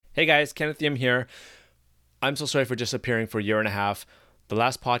Hey guys, Kenneth Yim here. I'm so sorry for disappearing for a year and a half. The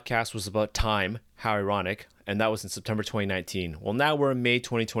last podcast was about time, how ironic, and that was in September 2019. Well, now we're in May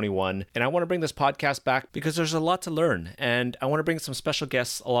 2021, and I want to bring this podcast back because there's a lot to learn, and I want to bring some special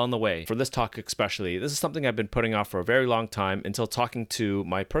guests along the way. For this talk especially, this is something I've been putting off for a very long time until talking to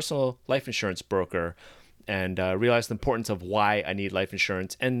my personal life insurance broker and realized the importance of why I need life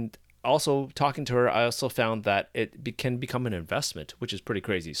insurance. And also talking to her, I also found that can become an investment, which is pretty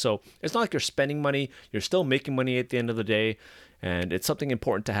crazy. So it's not like you're spending money, you're still making money at the end of the day. And it's something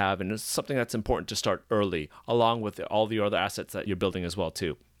important to have, and it's something that's important to start early, along with all the other assets that you're building as well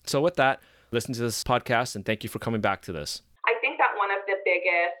too. So with that, listen to this podcast, and thank you for coming back to this. I think that one of the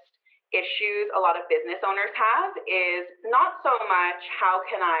biggest issues a lot of business owners have is not so much how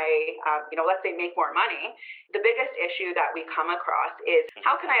can I, let's say make more money. The biggest issue that we come across is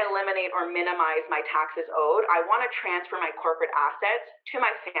how can I eliminate or minimize my taxes owed? I want to transfer my corporate assets to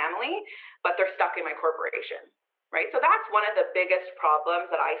my family, but they're stuck in my corporation, right? So that's one of the biggest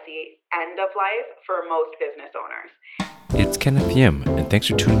problems that I see end of life for most business owners. It's Kenneth Yim, and thanks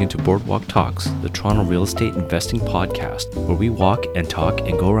for tuning into Boardwalk Talks, the Toronto real estate investing podcast, where we walk and talk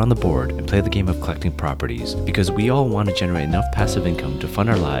and go around the board and play the game of collecting properties, because we all want to generate enough passive income to fund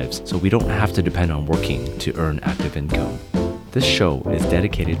our lives so we don't have to depend on working to earn active income. This show is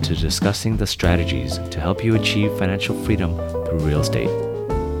dedicated to discussing the strategies to help you achieve financial freedom through real estate.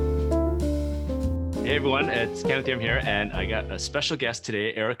 Hey everyone, it's Kenneth Yim here, and I got a special guest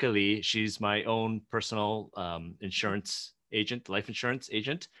today, Erica Lee. She's my own personal insurance agent, life insurance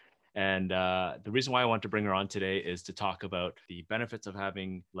agent. And the reason why I want to bring her on today is to talk about the benefits of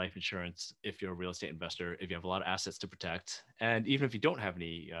having life insurance if you're a real estate investor, if you have a lot of assets to protect, and even if you don't have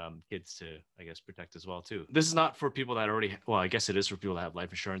any kids to, protect as well too. This is not for people that already, well, I guess it is for people that have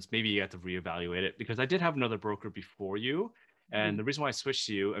life insurance. Maybe you have to reevaluate it, because I did have another broker before you. And the reason why I switched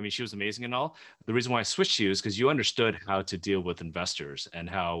to you, she was amazing and all. The reason why I switched to you is because you understood how to deal with investors and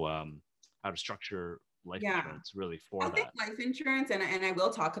how to structure life insurance really for that. I think life insurance, and I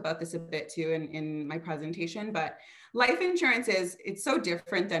will talk about this a bit too in my presentation, but life insurance it's so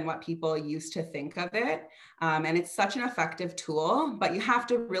different than what people used to think of it. And it's such an effective tool, but you have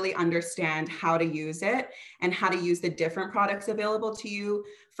to really understand how to use it and how to use the different products available to you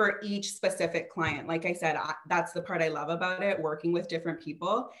for each specific client. Like I said, that's the part I love about it, working with different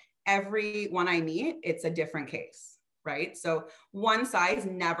people. Every one I meet, it's a different case. Right? So one size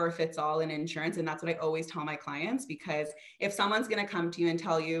never fits all in insurance. And that's what I always tell my clients, because if someone's going to come to you and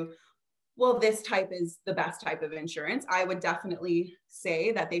tell you, well, this type is the best type of insurance, I would definitely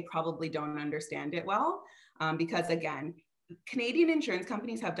say that they probably don't understand it well. Because again, Canadian insurance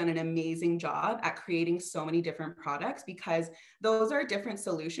companies have done an amazing job at creating so many different products, because those are different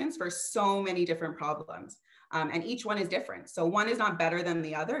solutions for so many different problems. And each one is different. So one is not better than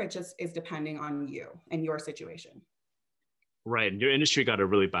the other. It just is depending on you and your situation. Right. And your industry got a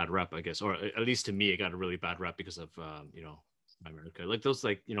really bad rep, I guess, or at least to me, it got a really bad rep because of, America, like those,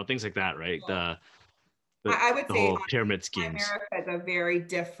 things like that, right? I would the say whole pyramid schemes. America is a very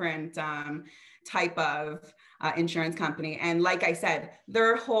different type of insurance company. And like I said,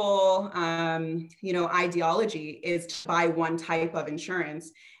 their whole, ideology is to buy one type of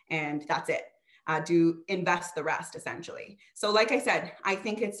insurance and that's it. To invest the rest, essentially. So like I said, I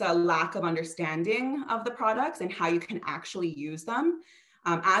think it's a lack of understanding of the products and how you can actually use them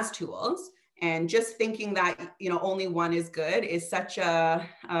as tools. And just thinking that, only one is good is such a,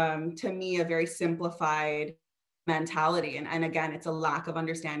 to me, a very simplified mentality. And again, it's a lack of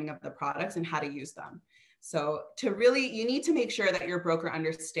understanding of the products and how to use them. So you need to make sure that your broker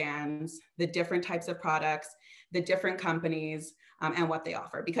understands the different types of products, the different companies, and what they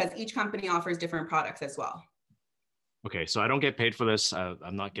offer, because each company offers different products as well. Okay, so I don't get paid for this.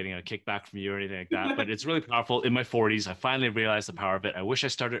 I'm not getting a kickback from you or anything like that, but it's really powerful. In my 40s, I finally realized the power of it. I wish I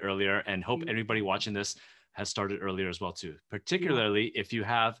started earlier, and hope anybody watching this has started earlier as well too, particularly if you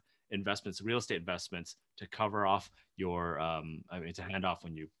have investments, real estate investments, to cover off your, to hand off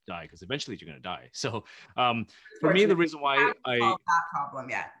when you die, because eventually you're going to die. So for me, the reason why I haven't solved that problem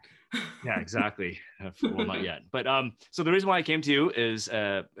yet. Yeah, exactly. Well, not yet. But so the reason why I came to you is,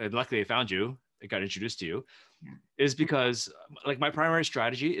 and luckily I found you, I got introduced to you, is because my primary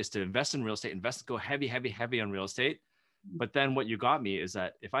strategy is to invest in real estate, go heavy on real estate. But then what you got me is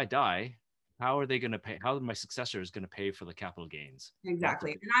that if I die, how are they going to pay? How are my successors going to pay for the capital gains?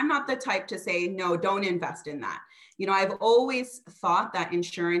 Exactly. And I'm not the type to say, no, don't invest in that. I've always thought that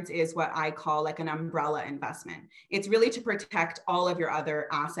insurance is what I call like an umbrella investment. It's really to protect all of your other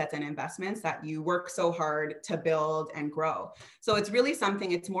assets and investments that you work so hard to build and grow. So it's really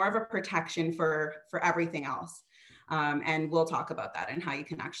something, it's more of a protection for everything else. And we'll talk about that and how you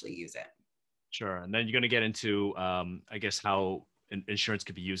can actually use it. Sure. And then you're going to get into, I guess, how insurance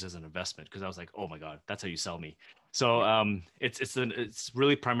could be used as an investment. Because I was like, oh my God, that's how you sell me. So it's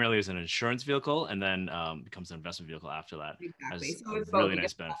really primarily as an insurance vehicle, and then becomes an investment vehicle after that. Exactly. As So a it's really both.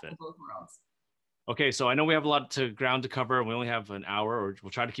 nice benefit. Both worlds. Okay, so I know we have a lot to ground to cover. We only have an hour, or we'll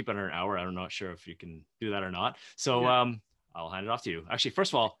try to keep it under an hour. I'm not sure if you can do that or not. So I'll hand it off to you. Actually,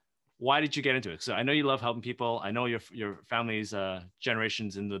 first of all, why did you get into it? So I know you love helping people. I know your family's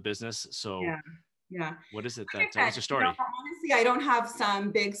generations in the business. So yeah. what is it Like that what's your story? Honestly, I don't have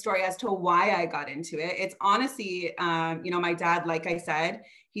some big story as to why I got into it. It's honestly, my dad, like I said,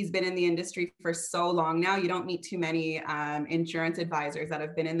 he's been in the industry for so long now. You don't meet too many insurance advisors that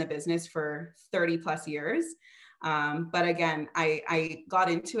have been in the business for 30 plus years. But again, I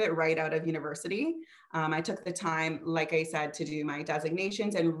got into it right out of university. I took the time, like I said, to do my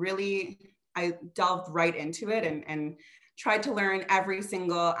designations, and really I delved right into it and tried to learn every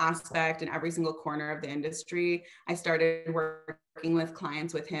single aspect and every single corner of the industry. I started working with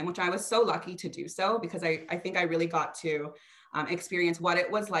clients with him, which I was so lucky to do so, because I think I really got to experience what it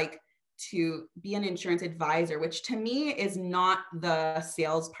was like to be an insurance advisor, which to me is not the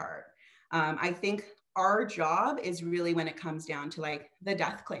sales part. I think our job is really when it comes down to like the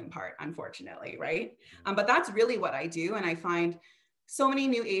death claim part, unfortunately, right? But that's really what I do. And I find so many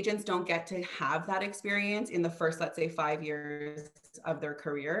new agents don't get to have that experience in the first, let's say, 5 years of their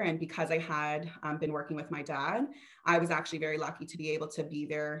career. And because I had been working with my dad, I was actually very lucky to be able to be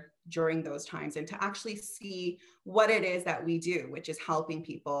there during those times and to actually see what it is that we do, which is helping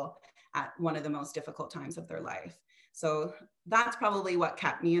people at one of the most difficult times of their life. So that's probably what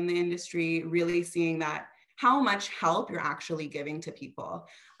kept me in the industry, really seeing that how much help you're actually giving to people.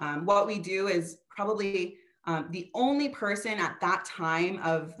 What we do is probably the only person at that time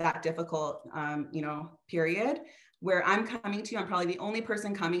of that difficult, period where I'm coming to you, I'm probably the only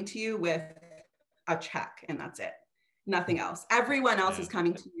person coming to you with a check, and that's it. Nothing else. Everyone else is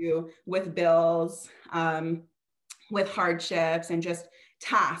coming to you with bills, with hardships and just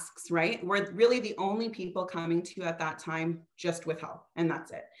tasks, right? We're really the only people coming to you at that time just with help, and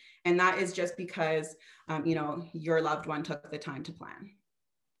that's it. And that is just because, your loved one took the time to plan.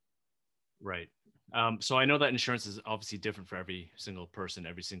 Right. So I know that insurance is obviously different for every single person,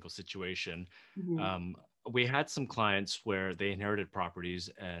 every single situation. Mm-hmm. We had some clients where they inherited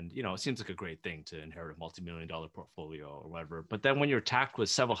properties, and it seems like a great thing to inherit a multi-million-dollar portfolio or whatever. But then when you're taxed with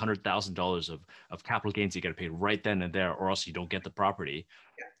several $100,000 of capital gains, you got to pay right then and there, or else you don't get the property.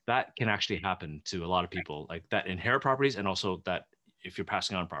 Yeah. That can actually happen to a lot of people, like that inherit properties, and also that if you're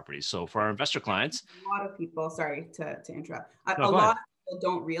passing on properties. So for our investor clients, a lot of people, sorry to interrupt, a lot of people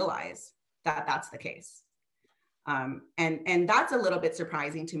don't realize that that's the case. And that's a little bit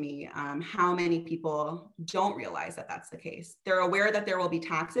surprising to me, how many people don't realize that that's the case. They're aware that there will be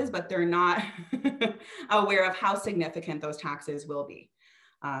taxes, but they're not aware of how significant those taxes will be.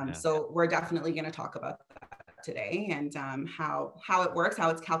 So we're definitely going to talk about that today, and how it works,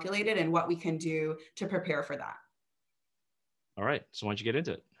 how it's calculated, and what we can do to prepare for that. All right. So why don't you get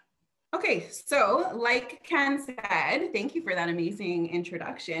into it? Okay, so like Ken said, thank you for that amazing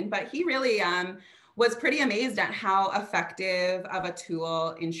introduction, but he really was pretty amazed at how effective of a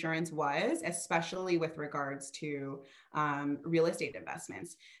tool insurance was, especially with regards to real estate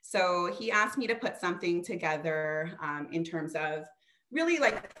investments. So he asked me to put something together in terms of really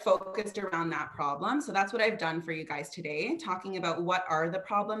like focused around that problem. So that's what I've done for you guys today, talking about what are the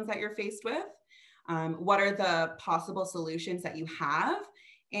problems that you're faced with, what are the possible solutions that you have.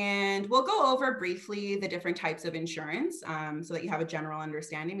 And we'll go over briefly the different types of insurance so that you have a general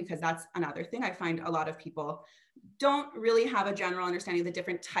understanding, because that's another thing. I find a lot of people don't really have a general understanding of the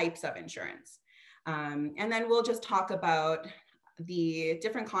different types of insurance. And then we'll just talk about the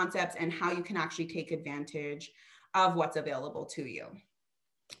different concepts and how you can actually take advantage of what's available to you.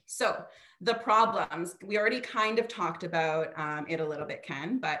 So the problems, we already kind of talked about it a little bit,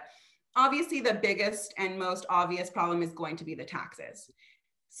 Ken, but obviously the biggest and most obvious problem is going to be the taxes.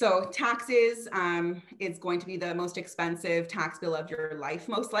 So taxes is going to be the most expensive tax bill of your life,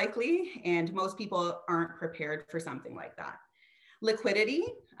 most likely, and most people aren't prepared for something like that. Liquidity,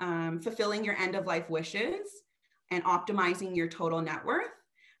 fulfilling your end of life wishes, and optimizing your total net worth,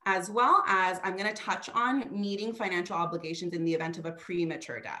 as well as I'm going to touch on meeting financial obligations in the event of a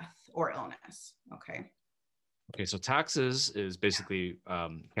premature death or illness. Okay, so taxes is basically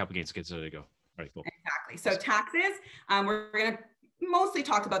capital gains. Okay, so there you go. All right, cool. Exactly. So taxes, we're going to mostly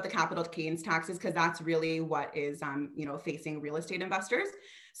talk about the capital gains taxes, because that's really what is facing real estate investors.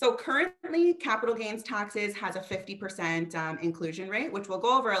 So currently capital gains taxes has a 50% inclusion rate, which we'll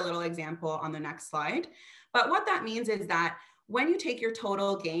go over a little example on the next slide. But what that means is that when you take your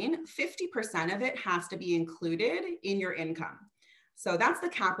total gain, 50% of it has to be included in your income. So that's the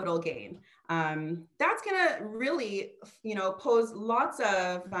capital gain. That's going to really, pose lots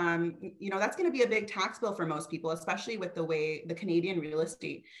of, that's going to be a big tax bill for most people, especially with the way the Canadian real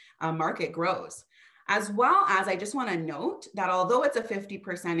estate market grows. As well as, I just want to note that although it's a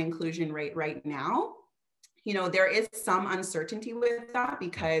 50% inclusion rate right now, there is some uncertainty with that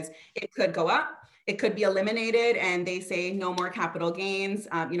because it could go up, it could be eliminated, and they say no more capital gains.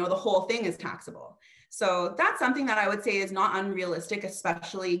 The whole thing is taxable. So that's something that I would say is not unrealistic,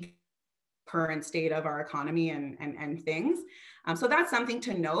 especially current state of our economy and things. So that's something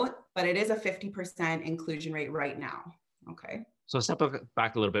to note, but it is a 50% inclusion rate right now. Okay. So step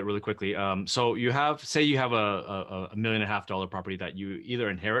back a little bit really quickly. So you have $1.5 million property that you either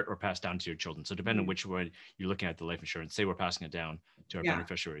inherit or pass down to your children. So depending on which way you're looking at the life insurance, say we're passing it down to our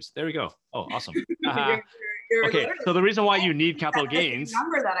beneficiaries. There we go. Oh, awesome. Okay. So the reason why you need capital gains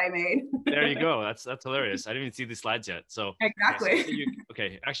number that I made. There you go. That's hilarious. I didn't even see the slides yet. So exactly.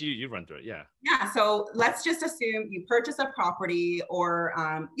 Okay. Actually, you run through it. Yeah. Yeah. So let's just assume you purchase a property, or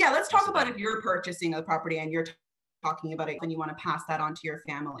let's talk about if you're purchasing a property and you're talking about it and you want to pass that on to your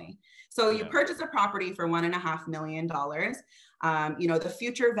family. So you purchase a property for $1.5 million. The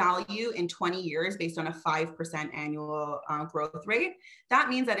future value in 20 years based on a 5% annual growth rate. That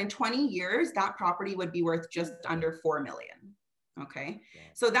means that in 20 years, that property would be worth just under $4 million. Okay.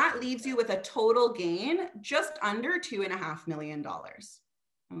 So that leaves you with a total gain just under $2.5 million.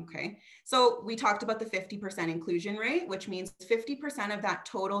 Okay, so we talked about the 50% inclusion rate, which means 50% of that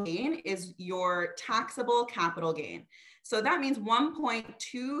total gain is your taxable capital gain. So that means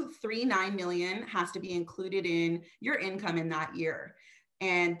 1.239 million has to be included in your income in that year.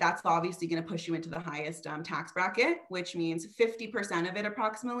 And that's obviously going to push you into the highest tax bracket, which means 50% of it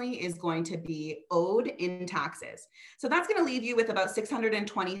approximately is going to be owed in taxes. So that's going to leave you with about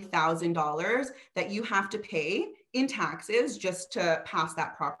 $620,000 that you have to pay in taxes just to pass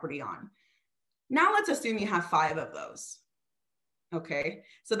that property on. Now let's assume you have 5 of those. Okay,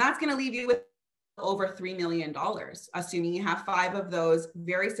 so that's going to leave you with over $3 million, assuming you have 5 of those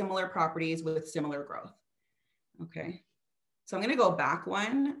very similar properties with similar growth. Okay. So I'm going to go back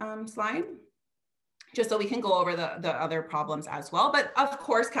one slide, just so we can go over the other problems as well. But of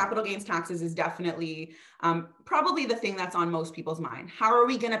course, capital gains taxes is definitely probably the thing that's on most people's mind. How are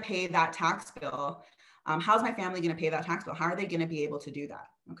we going to pay that tax bill? How's my family going to pay that tax bill? How are they going to be able to do that?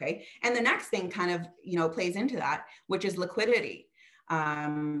 Okay. And the next thing kind of, plays into that, which is liquidity.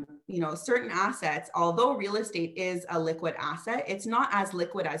 Certain assets, although real estate is a liquid asset, it's not as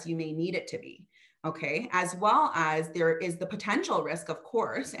liquid as you may need it to be. Okay, as well as there is the potential risk, of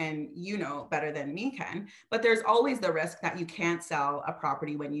course, and you know better than me, Ken, but there's always the risk that you can't sell a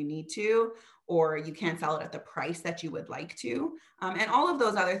property when you need to, or you can't sell it at the price that you would like to. And all of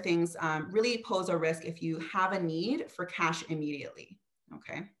those other things really pose a risk if you have a need for cash immediately.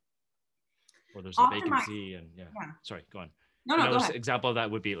 Okay. Or there's a vacancy and sorry, go on. No, go ahead. Example of that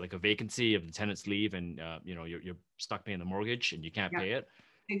would be like a vacancy if the tenants leave and you're stuck paying the mortgage and you can't pay it.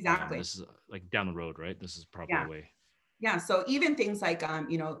 Exactly. This is like down the road, right? This is probably a way. Yeah. So even things like,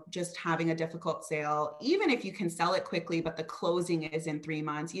 just having a difficult sale, even if you can sell it quickly, but the closing is in 3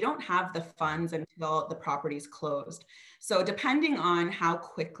 months, you don't have the funds until the property's closed. So depending on how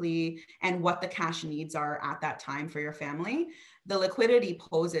quickly and what the cash needs are at that time for your family, the liquidity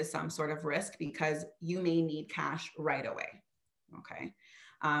poses some sort of risk because you may need cash right away. Okay.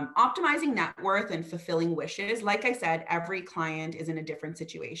 Optimizing net worth and fulfilling wishes. Like I said, every client is in a different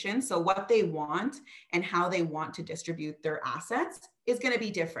situation. So what they want and how they want to distribute their assets is going to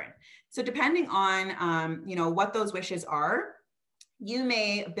be different. So depending on, what those wishes are, you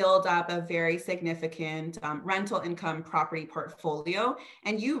may build up a very significant rental income property portfolio,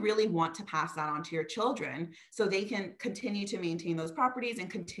 and you really want to pass that on to your children so they can continue to maintain those properties and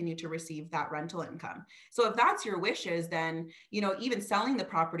continue to receive that rental income. So if that's your wishes, then, even selling the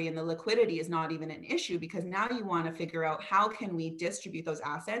property and the liquidity is not even an issue, because now you want to figure out how can we distribute those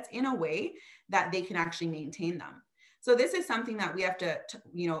assets in a way that they can actually maintain them. So this is something that we have to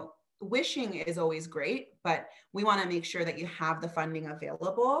wishing is always great, but we want to make sure that you have the funding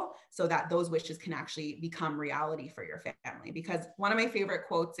available so that those wishes can actually become reality for your family. Because one of my favorite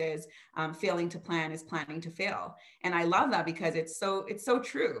quotes is, failing to plan is planning to fail. And I love that because it's so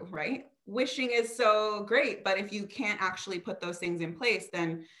true, right? Wishing is so great, but if you can't actually put those things in place,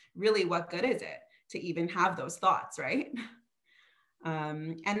 then really what good is it to even have those thoughts, right?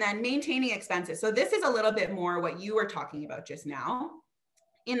 And then maintaining expenses. So this is a little bit more what you were talking about just now.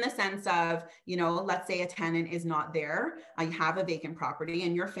 in the sense of, let's say a tenant is not there, you have a vacant property,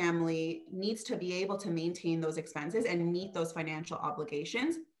 and your family needs to be able to maintain those expenses and meet those financial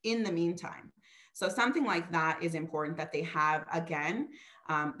obligations in the meantime. So something like that is important, that they have, again,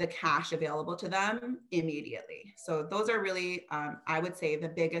 the cash available to them immediately. So those are really, I would say, the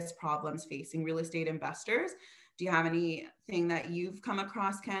biggest problems facing real estate investors. Do you have anything that you've come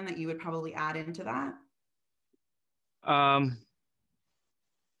across, Ken, that you would probably add into that?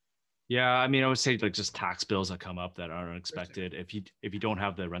 Yeah, I mean, I would say like just tax bills that come up that are unexpected. Sure. If you don't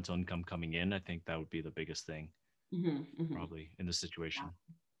have the rental income coming in, I think that would be the biggest thing, probably in this situation.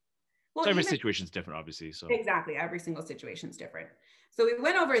 Yeah. Well, so every situation is different, obviously. So exactly, every single situation is different. So we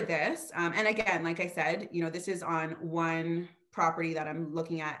went over this, and again, like I said, this is on one property that I'm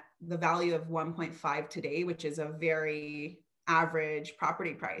looking at, the value of 1.5 today, which is a very average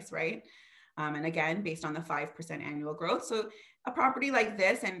property price, right? And again, based on the 5% annual growth. So a property like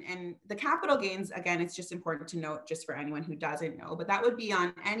this, and the capital gains, again, it's just important to note, just for anyone who doesn't know, but that would be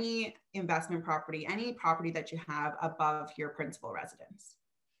on any investment property, any property that you have above your principal residence.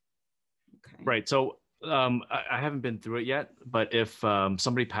 Okay. Right. So I haven't been through it yet, but if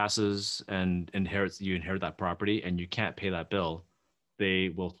somebody passes and you inherit that property and you can't pay that bill, they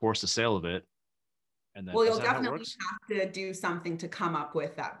will force the sale of it. And then, well, you'll definitely have to do something to come up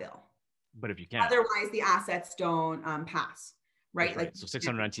with that bill. But if you can't, otherwise the assets don't pass, right? Like, so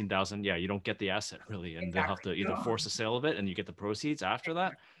 619,000, yeah, you don't get the asset really, and they'll have to either force the sale of it and you get the proceeds after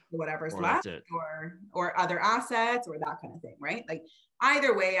that, whatever's left, or other assets or that kind of thing, right? Like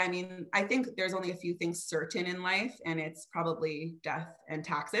either way, I mean, I think there's only a few things certain in life, and it's probably death and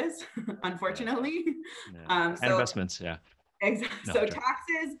taxes, unfortunately. Yeah. And investments, yeah. Exactly. No, so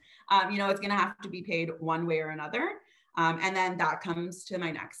taxes, it's going to have to be paid one way or another. And then that comes to my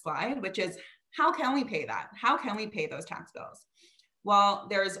next slide, which is, how can we pay that? How can we pay those tax bills? Well,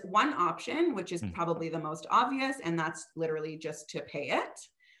 there's one option, which is probably the most obvious, and that's literally just to pay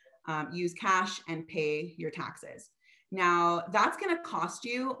it. Use cash and pay your taxes. Now, that's going to cost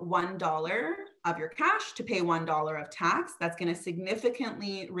you $1 of your cash to pay $1 of tax. That's going to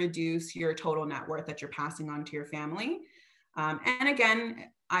significantly reduce your total net worth that you're passing on to your family. And again,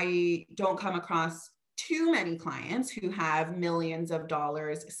 I don't come across too many clients who have millions of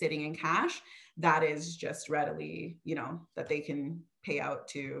dollars sitting in cash that is just readily, that they can pay out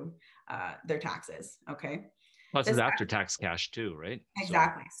to their taxes. Okay. Plus it's after tax cash too, right?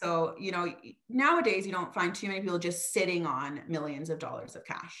 Exactly. So, nowadays you don't find too many people just sitting on millions of dollars of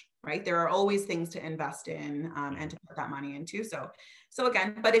cash, right? There are always things to invest in and to put that money into. So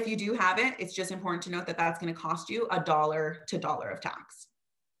again, but if you do have it, it's just important to note that that's going to cost you $1 to $1 of tax.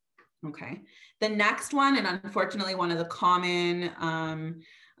 Okay. The next one, and unfortunately one of the common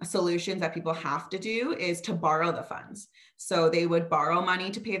solutions that people have to do, is to borrow the funds. So they would borrow money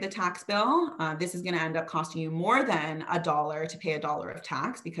to pay the tax bill. This is going to end up costing you more than $1 to pay $1 of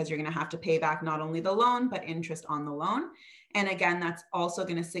tax, because you're going to have to pay back not only the loan, but interest on the loan. And again, that's also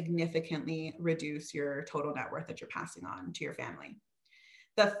going to significantly reduce your total net worth that you're passing on to your family.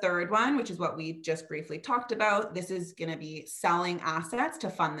 The third one, which is what we just briefly talked about, this is going to be selling assets to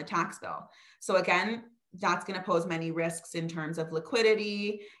fund the tax bill. So again, that's going to pose many risks in terms of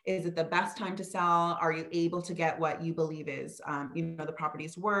liquidity. Is it the best time to sell? Are you able to get what you believe is, the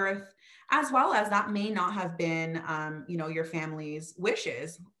property's worth? As well as that may not have been, your family's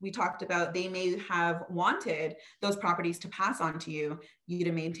wishes. We talked about they may have wanted those properties to pass on to you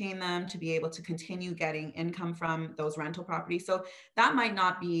to maintain them, to be able to continue getting income from those rental properties. So that might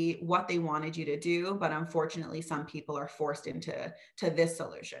not be what they wanted you to do, but unfortunately, some people are forced into this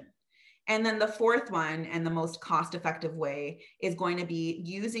solution. And then the fourth one, and the most cost-effective way, is going to be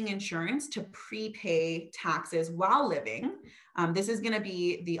using insurance to prepay taxes while living. This is going to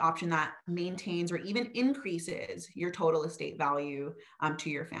be the option that maintains or even increases your total estate value to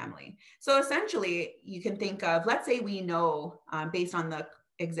your family. So essentially, you can think of, let's say we know, based on the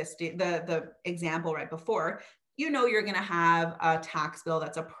example right before, you're going to have a tax bill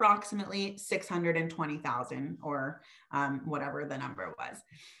that's approximately $620,000 or whatever the number was.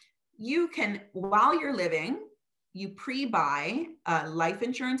 You can, while you're living, you pre-buy a life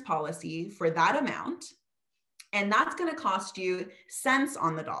insurance policy for that amount, and that's going to cost you cents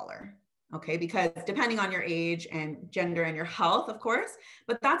on the dollar, okay? Because depending on your age and gender and your health, of course,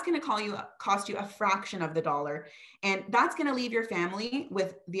 but that's going to cost you a fraction of the dollar, and that's going to leave your family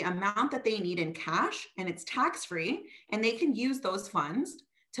with the amount that they need in cash, and it's tax-free, and they can use those funds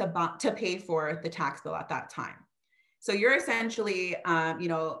to pay for the tax bill at that time. So you're essentially,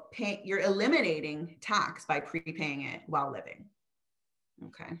 you're eliminating tax by prepaying it while living.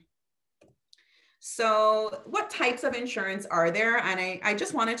 Okay. So what types of insurance are there? And I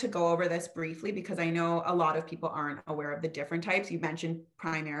just wanted to go over this briefly because I know a lot of people aren't aware of the different types. You mentioned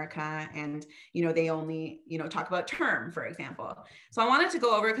Primerica and, they only, talk about term, for example. So I wanted to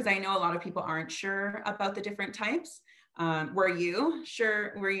go over because I know a lot of people aren't sure about the different types. Were you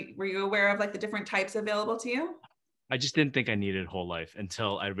sure? Were you aware of like the different types available to you? I just didn't think I needed whole life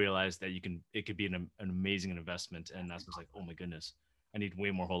until I realized that it could be an amazing investment. And that's was like, oh my goodness, I need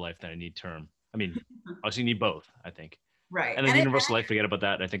way more whole life than I need term. I mean, obviously you need both, I think. Right. And then universal life, forget about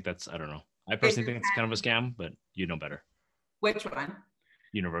that. I think I don't know. I personally think it's kind of a scam, but you know better. Which one?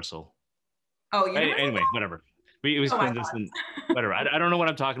 Universal. Oh, universal. Anyway, whatever. We explained this and whatever. I don't know what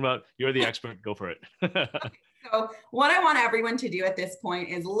I'm talking about. You're the expert. Go for it. Okay, so what I want everyone to do at this point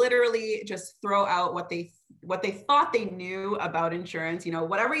is literally just throw out what they thought they knew about insurance.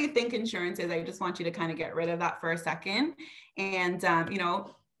 Whatever you think insurance is, I just want you to kind of get rid of that for a second and,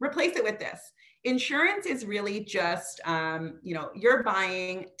 replace it with this. Insurance is really just, you're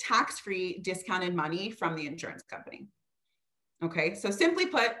buying tax-free discounted money from the insurance company. Okay, so simply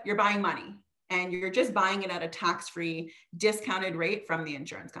put, you're buying money and you're just buying it at a tax-free discounted rate from the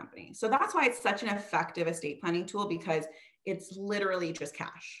insurance company. So that's why it's such an effective estate planning tool, because it's literally just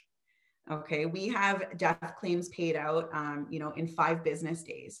cash. Okay, we have death claims paid out, in 5 business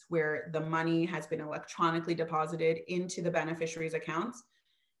days, where the money has been electronically deposited into the beneficiary's accounts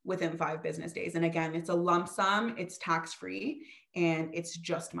within 5 business days. And again, it's a lump sum, it's tax-free, and it's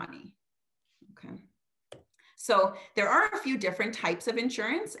just money. Okay. So there are a few different types of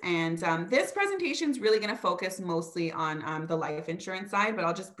insurance, and this presentation is really going to focus mostly on the life insurance side, but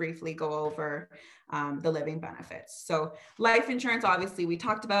I'll just briefly go over the living benefits. So life insurance, obviously we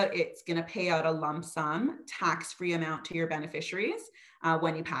talked about, it's going to pay out a lump sum tax-free amount to your beneficiaries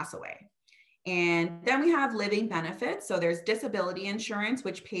when you pass away. And then we have living benefits. So there's disability insurance,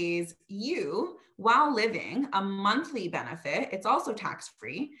 which pays you while living a monthly benefit. It's also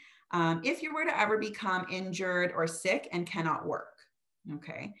tax-free. If you were to ever become injured or sick and cannot work.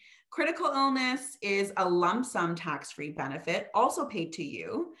 Okay. Critical illness is a lump sum tax-free benefit, also paid to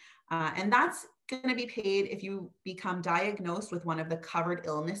you. And that's going to be paid if you become diagnosed with one of the covered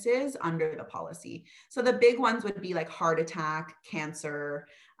illnesses under the policy. So the big ones would be like heart attack, cancer,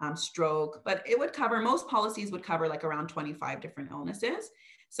 stroke, but it would cover, most policies would cover like around 25 different illnesses.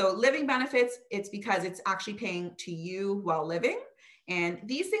 So living benefits, it's because it's actually paying to you while living. And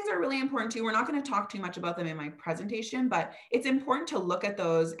these things are really important too. We're not going to talk too much about them in my presentation, but it's important to look at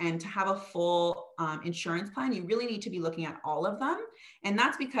those, and to have a full insurance plan, you really need to be looking at all of them. And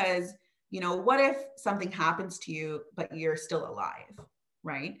that's because, what if something happens to you, but you're still alive,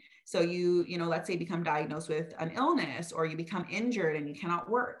 right? So let's say become diagnosed with an illness, or you become injured and you cannot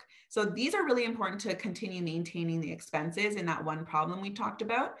work. So these are really important to continue maintaining the expenses in that one problem we talked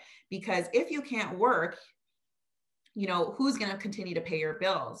about, because if you can't work, who's going to continue to pay your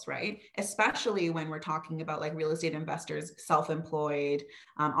bills, right? Especially when we're talking about like real estate investors, self-employed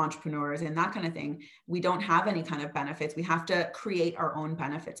entrepreneurs, and that kind of thing. We don't have any kind of benefits. We have to create our own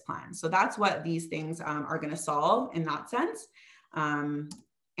benefits plan. So that's what these things are going to solve in that sense.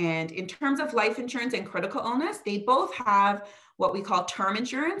 And in terms of life insurance and critical illness, they both have what we call term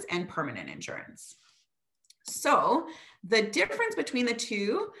insurance and permanent insurance. So the difference between the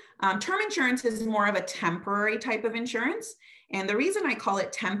two, term insurance is more of a temporary type of insurance. And the reason I call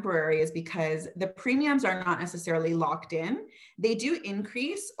it temporary is because the premiums are not necessarily locked in. They do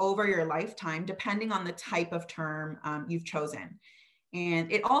increase over your lifetime, depending on the type of term you've chosen.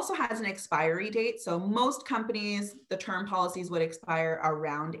 And it also has an expiry date. So most companies, the term policies would expire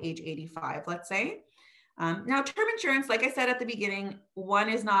around age 85, let's say. Now, term insurance, like I said at the beginning, one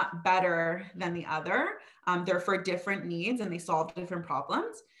is not better than the other. They're for different needs and they solve different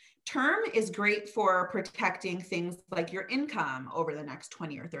problems. Term is great for protecting things like your income over the next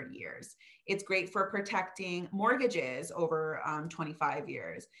 20 or 30 years. It's great for protecting mortgages over 25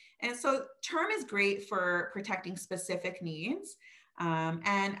 years. And so term is great for protecting specific needs.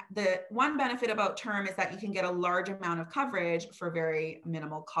 And the one benefit about term is that you can get a large amount of coverage for very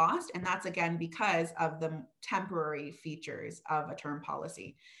minimal cost. And that's again because of the temporary features of a term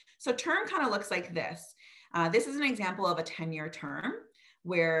policy. So term kind of looks like this. This is an example of a 10-year term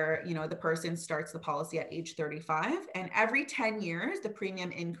where the person starts the policy at age 35, and every 10 years the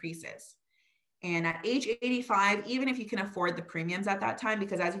premium increases. And at age 85, even if you can afford the premiums at that time,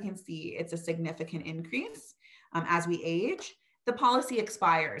 because as you can see, it's a significant increase as we age, the policy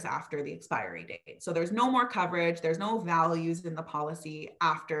expires after the expiry date. So there's no more coverage. There's no values in the policy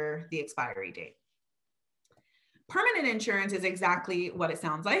after the expiry date. Permanent insurance is exactly what it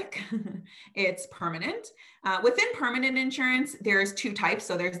sounds like. It's permanent. Within permanent insurance, there's two types.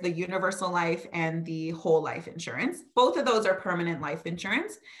 So there's the universal life and the whole life insurance. Both of those are permanent life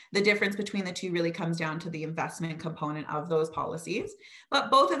insurance. The difference between the two really comes down to the investment component of those policies, but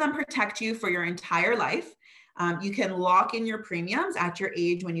both of them protect you for your entire life. You can lock in your premiums at your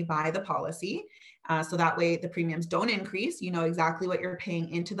age when you buy the policy. So that way the premiums don't increase. You know exactly what you're paying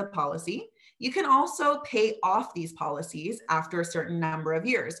into the policy. You can also pay off these policies after a certain number of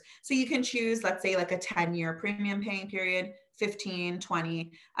years. So you can choose, let's say like a 10-year premium paying period, 15,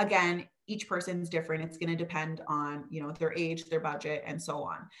 20. Again, each person's different. It's going to depend on, their age, their budget, and so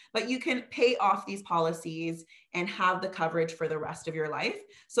on. But you can pay off these policies and have the coverage for the rest of your life.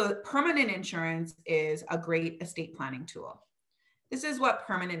 So permanent insurance is a great estate planning tool. This is what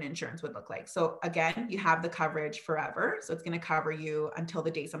permanent insurance would look like. So again, you have the coverage forever. So it's going to cover you until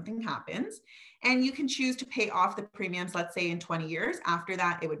the day something happens. And you can choose to pay off the premiums, let's say in 20 years. After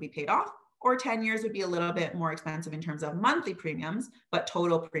that, it would be paid off. Or 10 years would be a little bit more expensive in terms of monthly premiums, but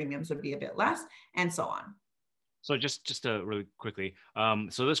total premiums would be a bit less, and so on. So just really quickly,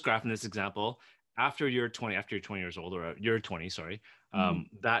 so this graph in this example, after you're 20 years old, or you're 20, sorry,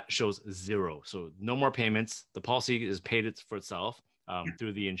 that shows zero. So no more payments. The policy is paid for itself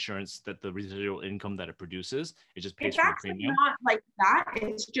through the insurance, that the residual income that it produces. It just pays for the premium. It's not like that.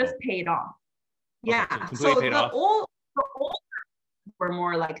 It's just paid off. Okay, Yeah. So the old were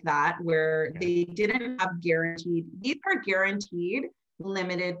more like that, where they didn't have guaranteed. These are guaranteed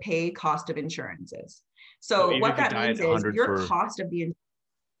limited pay cost of insurances. So what that means is your cost of the.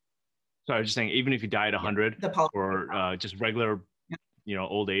 So I was just saying, even if you die at 100 or just regular,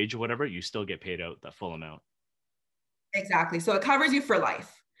 old age or whatever, you still get paid out that full amount. Exactly. So it covers you for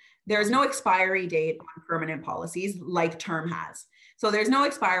life. There's no expiry date on permanent policies like term has. So there's no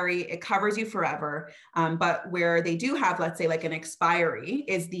expiry. It covers you forever. But where they do have, let's say like an expiry,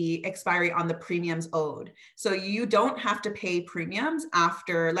 is the expiry on the premiums owed. So you don't have to pay premiums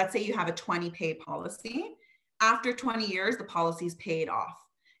after, let's say you have a 20-pay policy. After 20 years, the policy's paid off.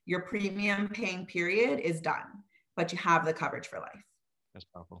 Your premium paying period is done, but you have the coverage for life. That's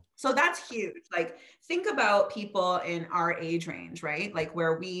powerful. So that's huge. Like, think about people in our age range, right? Like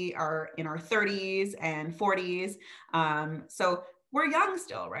where we are in our 30s and 40s. So we're young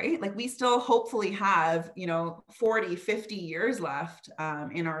still, right? Like we still hopefully have, 40, 50 years left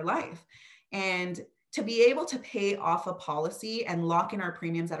in our life. And to be able to pay off a policy and lock in our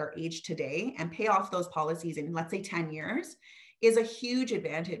premiums at our age today and pay off those policies in, let's say, 10 years is a huge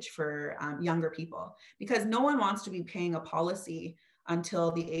advantage for younger people, because no one wants to be paying a policy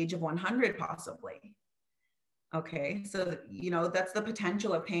until the age of 100 possibly. Okay, so, that's the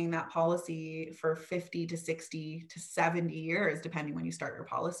potential of paying that policy for 50 to 60 to 70 years, depending when you start your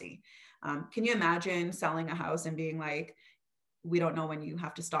policy. Can you imagine selling a house and being like, we don't know when you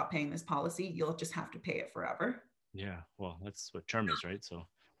have to stop paying this policy, you'll just have to pay it forever? Yeah, well, that's what term is, right? So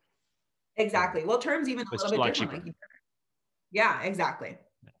exactly. Well, term's even a little bit different. Like, yeah, exactly.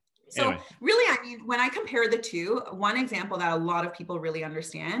 So anyway, really, when I compare the two, one example that a lot of people really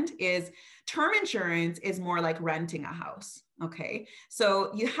understand is term insurance is more like renting a house. Okay.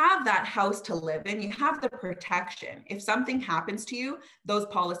 So you have that house to live in, you have the protection. If something happens to you, those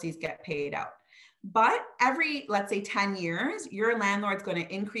policies get paid out. But every, let's say 10 years, your landlord's going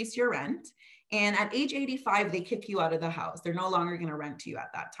to increase your rent. And at age 85, they kick you out of the house. They're no longer going to rent to you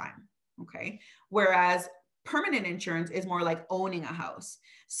at that time. Okay. Whereas permanent insurance is more like owning a house.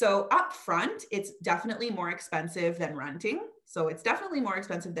 So upfront, it's definitely more expensive than renting. So it's definitely more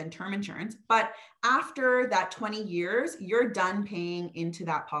expensive than term insurance. But after that 20 years, you're done paying into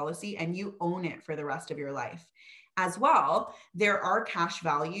that policy and you own it for the rest of your life. As well, there are cash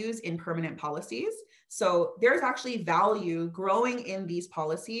values in permanent policies. So there's actually value growing in these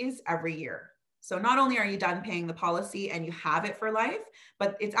policies every year. So not only are you done paying the policy and you have it for life,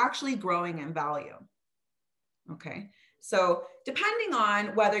 but it's actually growing in value. Okay. So depending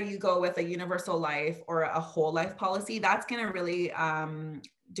on whether you go with a universal life or a whole life policy, that's going to really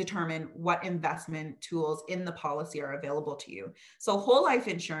determine what investment tools in the policy are available to you. So whole life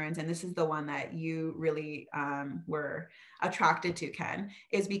insurance, and this is the one that you really were attracted to, Ken,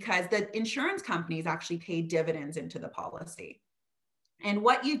 is because the insurance companies actually pay dividends into the policy. And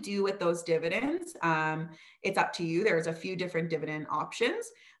what you do with those dividends, it's up to you. There's a few different dividend options,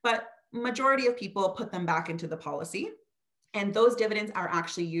 but majority of people put them back into the policy. And those dividends are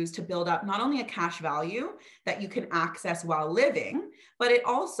actually used to build up not only a cash value that you can access while living, but it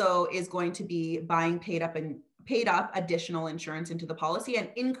also is going to be buying paid up additional insurance into the policy and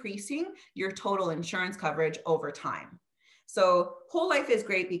increasing your total insurance coverage over time. So whole life is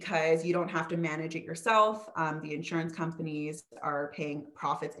great because you don't have to manage it yourself. The insurance companies are paying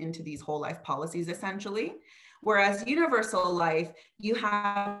profits into these whole life policies essentially. Whereas universal life, you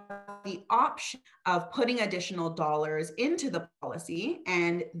have the option of putting additional dollars into the policy,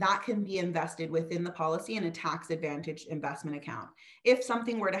 and that can be invested within the policy in a tax advantaged investment account. If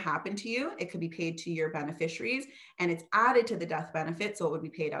something were to happen to you, it could be paid to your beneficiaries and it's added to the death benefit, so it would be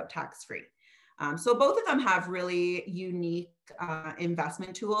paid out tax free. So both of them have really unique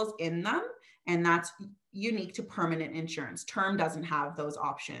investment tools in them, and that's unique to permanent insurance. Term doesn't have those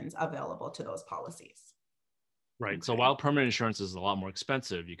options available to those policies. Right. Okay. So while permanent insurance is a lot more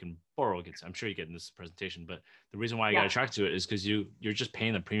expensive, you can borrow against it. I'm sure you get in this presentation, but the reason why I got attracted to it is because you're just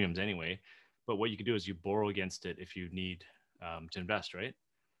paying the premiums anyway. But what you can do is you borrow against it if you need to invest, right?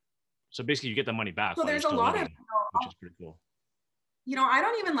 So basically, you get the money back. So there's a lot of, which is pretty cool. I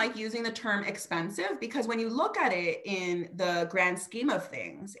don't even like using the term expensive, because when you look at it in the grand scheme of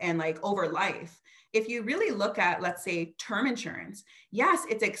things and like over life, if you really look at, let's say, term insurance, yes,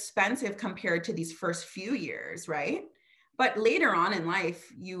 it's expensive compared to these first few years, right? But later on in life,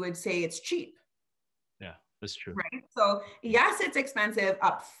 you would say it's cheap. Yeah, that's true. Right. So yes, it's expensive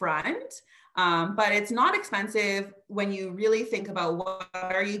up front, but it's not expensive when you really think about what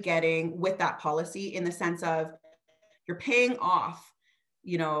are you getting with that policy, in the sense of you're paying off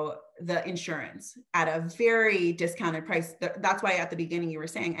the insurance at a very discounted price. That's why at the beginning you were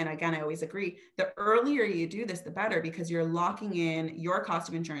saying, and again, I always agree, the earlier you do this, the better, because you're locking in your cost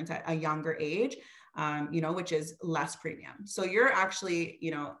of insurance at a younger age, which is less premium. So you're actually,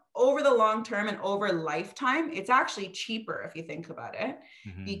 over the long term and over lifetime, it's actually cheaper if you think about it,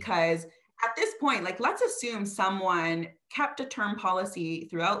 because at this point, like, let's assume someone kept a term policy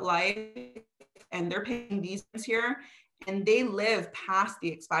throughout life and they're paying these here, and they live past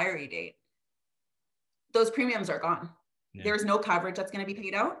the expiry date. Those premiums are gone. Yeah. There's no coverage that's going to be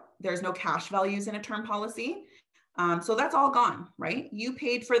paid out. There's no cash values in a term policy. So that's all gone, right? You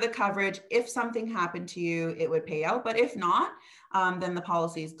paid for the coverage. If something happened to you, it would pay out. But if not, then the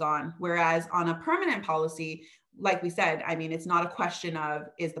policy is gone. Whereas on a permanent policy, like we said, I mean, it's not a question of,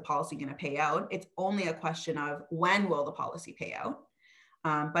 is the policy going to pay out? It's only a question of, when will the policy pay out?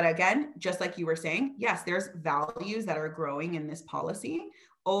 But again, just like you were saying, yes, there's values that are growing in this policy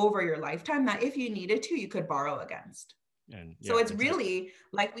over your lifetime that if you needed to, you could borrow against. So it's really,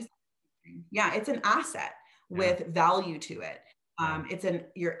 like we said, it's an asset with value to it.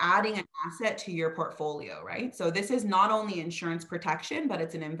 You're adding an asset to your portfolio, right? So this is not only insurance protection, but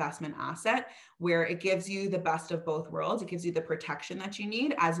it's an investment asset where it gives you the best of both worlds. It gives you the protection that you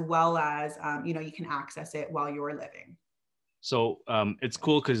need, as well as, you can access it while you're living. So it's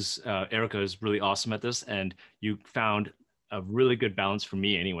cool because Erica is really awesome at this, and you found a really good balance for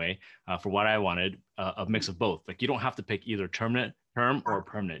me anyway, for what I wanted, a mix of both. Like, you don't have to pick either term or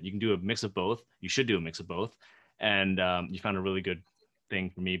permanent. You can do a mix of both. You should do a mix of both. And you found a really good thing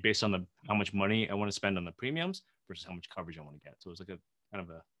for me based on how much money I want to spend on the premiums versus how much coverage I want to get. So it's like a kind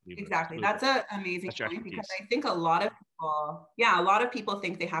of a lever. Exactly. Really that's an amazing point, because I think a lot of people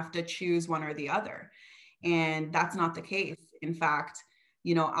think they have to choose one or the other. And that's not the case. In fact,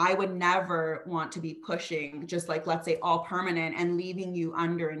 I would never want to be pushing just like, let's say, all permanent and leaving you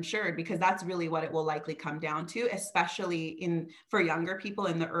underinsured, because that's really what it will likely come down to, especially for younger people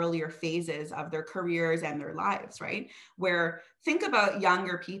in the earlier phases of their careers and their lives, right? Where think about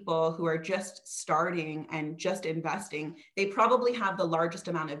younger people who are just starting and just investing, they probably have the largest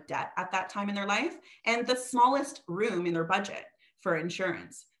amount of debt at that time in their life and the smallest room in their budget for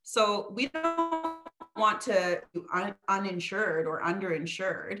insurance. So we don't want to be uninsured or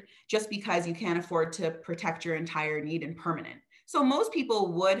underinsured just because you can't afford to protect your entire need in permanent. So most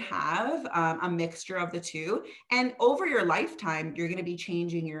people would have a mixture of the two. And over your lifetime, you're going to be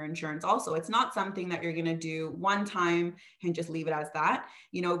changing your insurance also. It's not something that you're going to do one time and just leave it as that.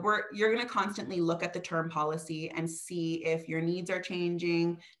 You're going to constantly look at the term policy and see if your needs are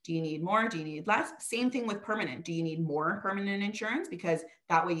changing. Do you need more? Do you need less? Same thing with permanent. Do you need more permanent insurance? Because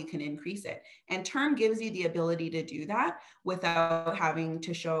that way you can increase it. And term gives you the ability to do that without having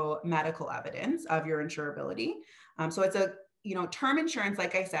to show medical evidence of your insurability. So it's term insurance,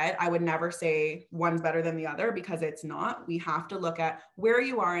 like I said, I would never say one's better than the other, because it's not. We have to look at where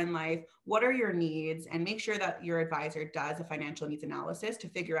you are in life, what are your needs, and make sure that your advisor does a financial needs analysis to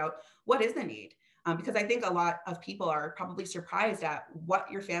figure out what is the need. Because I think a lot of people are probably surprised at what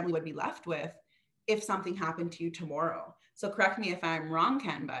your family would be left with if something happened to you tomorrow. So correct me if I'm wrong,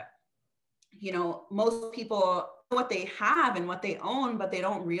 Ken, but most people know what they have and what they own, but they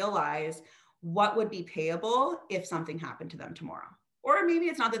don't realize what would be payable if something happened to them tomorrow. Or maybe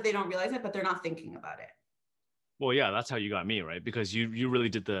it's not that they don't realize it, but they're not thinking about it. Well, yeah, that's how you got me, right? Because you really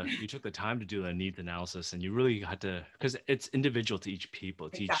you took the time to do the needs analysis, and you really had to, because it's individual to each people,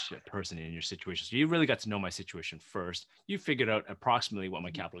 to each Exactly. person in your situation. So you really got to know my situation first. You figured out approximately what my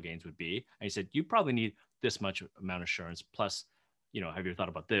Mhm. capital gains would be, and you said you probably need this much amount of insurance plus, have you thought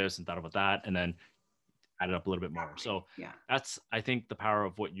about this and thought about that, and then added up a little bit more. Exactly. So Yeah. that's, I think, the power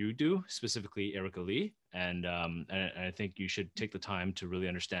of what you do, specifically Erica Lee, and I think you should take the time to really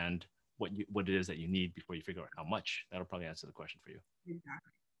understand what it is that you need before you figure out how much. That'll probably answer the question for you.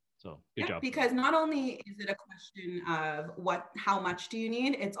 Exactly. So good Yeah, job for that. because not only is it a question of how much do you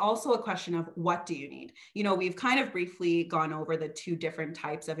need, it's also a question of what do you need. We've kind of briefly gone over the two different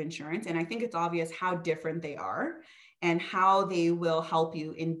types of insurance, and I think it's obvious how different they are and how they will help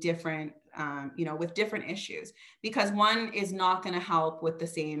you in different, with different issues, because one is not going to help with the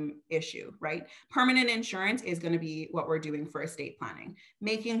same issue, right? Permanent insurance is going to be what we're doing for estate planning,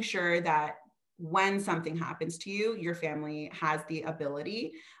 making sure that when something happens to you, your family has the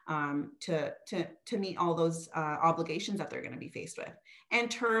ability to meet all those obligations that they're going to be faced with. And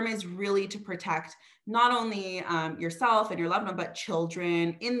term is really to protect not only yourself and your loved one, but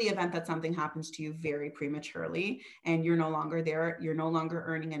children in the event that something happens to you very prematurely and you're no longer there, you're no longer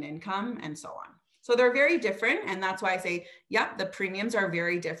earning an income, and so on. So they're very different, and that's why I say, yep, the premiums are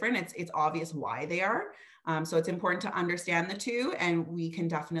very different. It's obvious why they are. So it's important to understand the two, and we can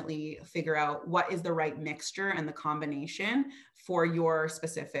definitely figure out what is the right mixture and the combination for your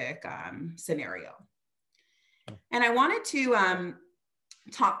specific scenario. And I wanted to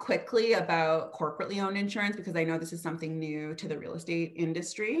talk quickly about corporately owned insurance, because I know this is something new to the real estate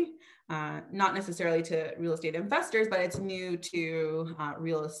industry, not necessarily to real estate investors, but it's new to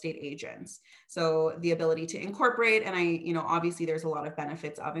real estate agents. So the ability to incorporate, and obviously there's a lot of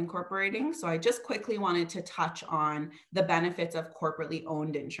benefits of incorporating. So I just quickly wanted to touch on the benefits of corporately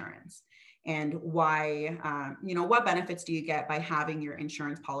owned insurance and why, what benefits do you get by having your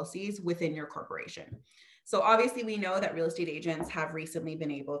insurance policies within your corporation. So obviously we know that real estate agents have recently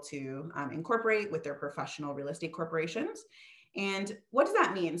been able to incorporate with their professional real estate corporations. And what does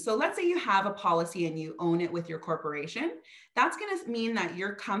that mean? So let's say you have a policy and you own it with your corporation. That's going to mean that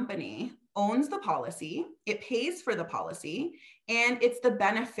your company owns the policy, it pays for the policy, and it's the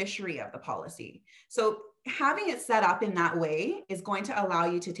beneficiary of the policy. So having it set up in that way is going to allow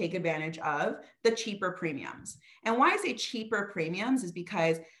you to take advantage of the cheaper premiums. And why I say cheaper premiums is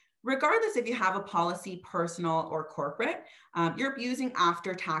because regardless if you have a policy, personal or corporate, you're using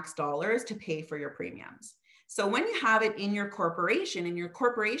after-tax dollars to pay for your premiums. So when you have it in your corporation and your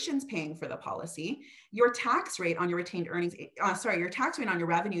corporation's paying for the policy, your tax rate on your retained earnings, your tax rate on your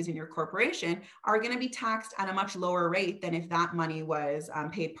revenues in your corporation are going to be taxed at a much lower rate than if that money was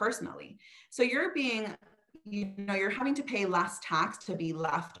paid personally. So you're having to pay less tax to be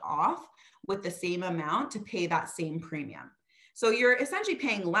left off with the same amount to pay that same premium. So you're essentially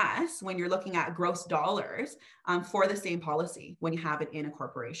paying less when you're looking at gross dollars for the same policy when you have it in a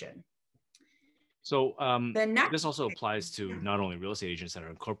corporation. So this also thing, applies to yeah, not only real estate agents that are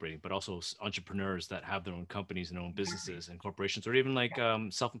incorporating, but also entrepreneurs that have their own companies and own exactly. businesses and corporations, or even like Yeah.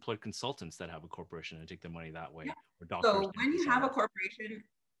 self-employed consultants that have a corporation and take their money that Yeah. way, or doctors, So when you dentists, all have a that. corporation,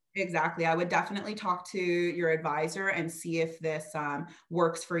 exactly, I would definitely talk to your advisor and see if this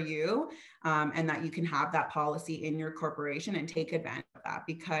works for you, and that you can have that policy in your corporation and take advantage of that,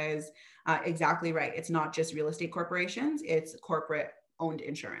 because exactly right. It's not just real estate corporations, it's corporate owned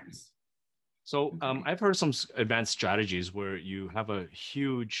insurance. So Okay. I've heard some advanced strategies where you have a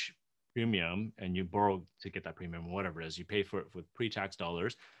huge premium and you borrow to get that premium, whatever it is. You pay for it with pre-tax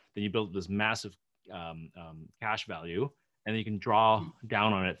dollars, then you build this massive cash value, and then you can draw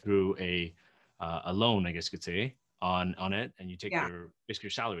down on it through a loan, I guess you could say, on it, and you take Yeah. basically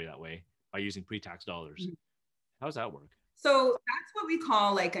your salary that way by using pre-tax dollars. How does that work? So that's what we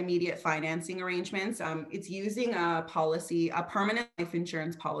call like immediate financing arrangements. It's using a policy, a permanent life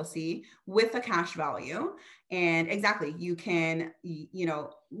insurance policy with a cash value. And exactly, you can,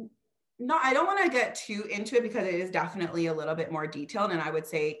 not, I don't want to get too into it because it is definitely a little bit more detailed. And I would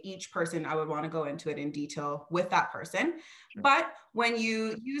say each person, I would want to go into it in detail with that person. Sure. But when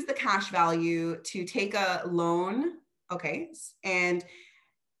you use the cash value to take a loan, okay, and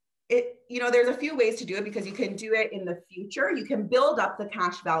there's a few ways to do it, because you can do it in the future. You can build up the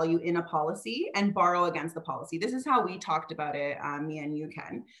cash value in a policy and borrow against the policy. This is how we talked about it, me and you,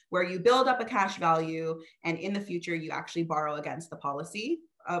 Ken, where you build up a cash value and in the future you actually borrow against the policy,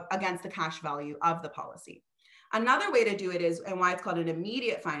 against the cash value of the policy. Another way to do it is, and why it's called an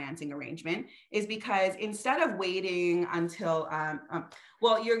immediate financing arrangement, is because instead of waiting until,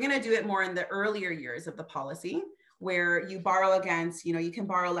 you're going to do it more in the earlier years of the policy, where you borrow against, you can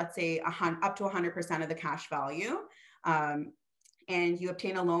borrow, let's say, up to 100% of the cash value. And you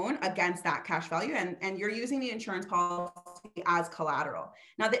obtain a loan against that cash value, and you're using the insurance policy as collateral.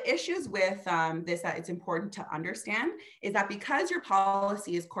 Now, the issues with this that it's important to understand is that because your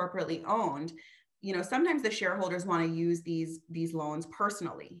policy is corporately owned, sometimes the shareholders want to use these loans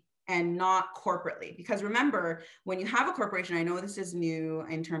personally and not corporately. Because remember, when you have a corporation, I know this is new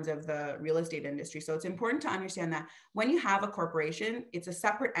in terms of the real estate industry, so it's important to understand that when you have a corporation, it's a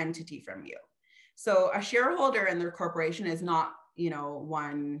separate entity from you. So a shareholder and their corporation is not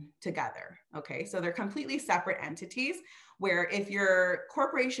one together. Okay. So they're completely separate entities, where if your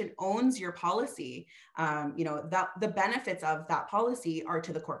corporation owns your policy, that the benefits of that policy are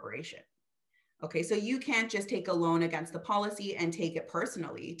to the corporation. Okay. So you can't just take a loan against the policy and take it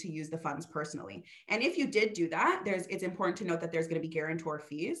personally to use the funds personally. And if you did do that, it's important to note that there's going to be guarantee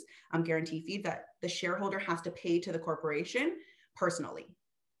fees that the shareholder has to pay to the corporation personally.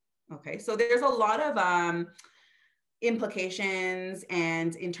 Okay. So there's a lot of, implications,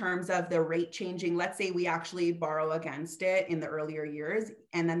 and in terms of the rate changing, let's say we actually borrow against it in the earlier years,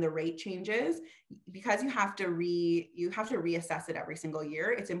 and then the rate changes, because you have to reassess it every single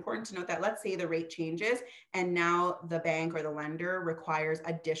year. It's important to note that, let's say the rate changes and now the bank or the lender requires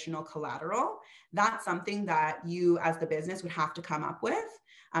additional collateral. That's something that you as the business would have to come up with.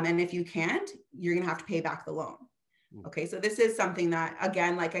 And if you can't, you're going to have to pay back the loan. Okay. So this is something that,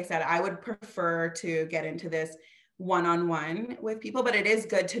 again, like I said, I would prefer to get into this one-on-one with people, but it is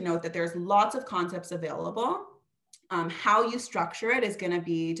good to note that there's lots of concepts available. How you structure it is going to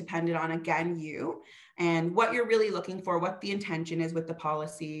be dependent on, again, you and what you're really looking for, what the intention is with the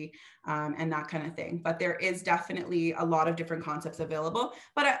policy, and that kind of thing. But there is definitely a lot of different concepts available.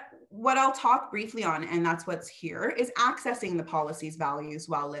 But what I'll talk briefly on, and that's what's here, is accessing the policy's values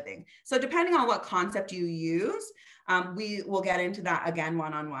while living. So depending on what concept you use, we will get into that again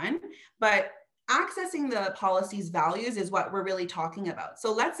one-on-one. But accessing the policy's values is what we're really talking about.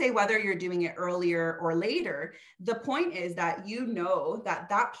 So let's say whether you're doing it earlier or later, the point is that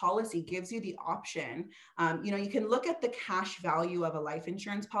that policy gives you the option. You can look at the cash value of a life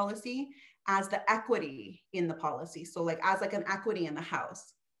insurance policy as the equity in the policy. So as an equity in the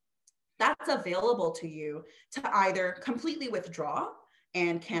house. That's available to you to either completely withdraw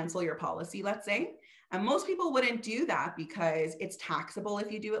and cancel your policy, let's say. And most people wouldn't do that because it's taxable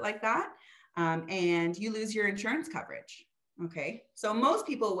if you do it like that. And you lose your insurance coverage. Okay. So most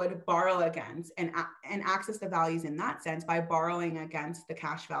people would borrow against and access the values in that sense by borrowing against the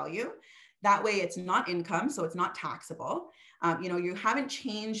cash value. That way it's not income, so it's not taxable. You haven't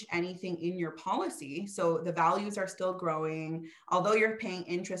changed anything in your policy. So the values are still growing. Although you're paying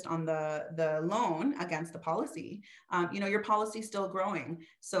interest on the loan against the policy, your policy is still growing.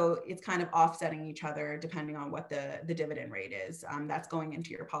 So it's kind of offsetting each other depending on what the dividend rate is that's going into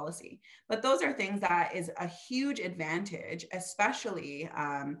your policy. But those are things that is a huge advantage, especially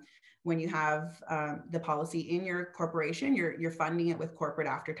when you have the policy in your corporation. You're funding it with corporate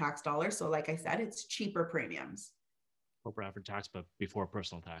after-tax dollars. So like I said, it's cheaper premiums. Corporate after tax, but before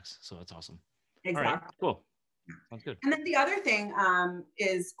personal tax. So that's awesome. Exactly. All right, cool. Sounds good. And then the other thing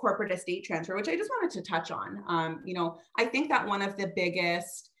is corporate estate transfer, which I just wanted to touch on. I think that one of the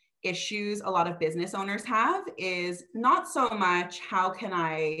biggest issues a lot of business owners have is not so much how can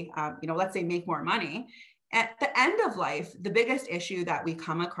I, let's say, make more money. At the end of life, the biggest issue that we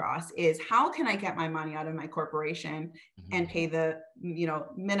come across is how can I get my money out of my corporation and pay the,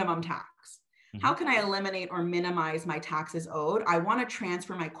 minimum tax? How can I eliminate or minimize my taxes owed? I want to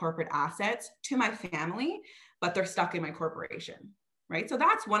transfer my corporate assets to my family, but they're stuck in my corporation, right? So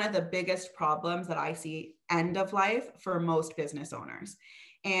that's one of the biggest problems that I see end of life for most business owners.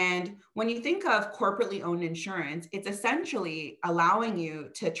 And when you think of corporately owned insurance, it's essentially allowing you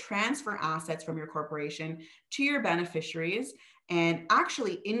to transfer assets from your corporation to your beneficiaries and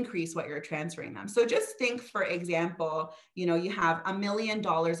actually increase what you're transferring them. So just think, for example, you have $1 million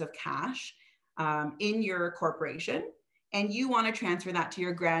of cash in your corporation, and you want to transfer that to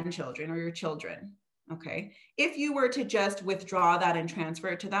your grandchildren or your children. Okay. If you were to just withdraw that and transfer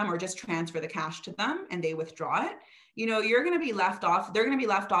it to them, or just transfer the cash to them and they withdraw it, you're going to be left off. They're going to be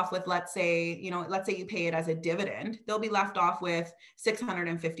left off with, let's say you pay it as a dividend. They'll be left off with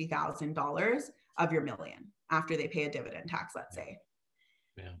 $650,000 of your $1 million after they pay a dividend tax, let's say.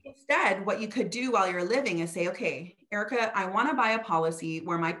 Yeah. Instead, what you could do while you're living is say, okay, Erica, I want to buy a policy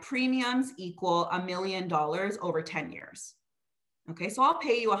where my premiums equal $1 million over 10 years. Okay, so I'll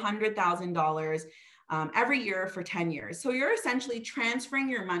pay you $100,000 every year for 10 years. So you're essentially transferring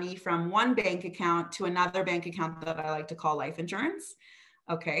your money from one bank account to another bank account that I like to call life insurance.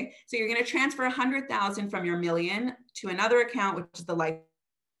 Okay, so you're going to transfer 100,000 from your million to another account, which is the life.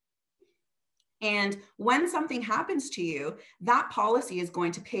 And when something happens to you, that policy is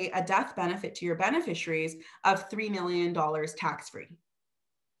going to pay a death benefit to your beneficiaries of $3 million tax-free.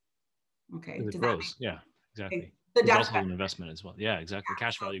 Okay. It grows. Yeah, exactly. The It's death also benefit. an investment as well. Yeah, exactly.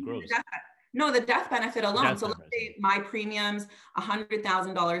 Cash value grows. The death benefit alone. Death so benefit, let's say my premiums,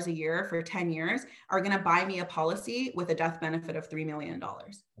 $100,000 a year for 10 years, are going to buy me a policy with a death benefit of $3 million.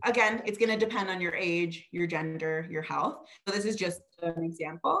 Again, it's going to depend on your age, your gender, your health. So this is just an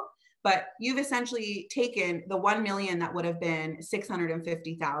example. But you've essentially taken the 1 million that would have been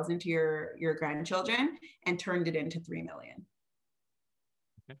 650,000 to your grandchildren and turned it into 3 million.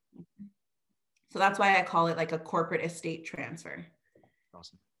 Okay. So that's why I call it like a corporate estate transfer.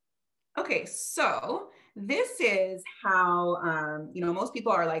 Awesome. Okay, so this is how, most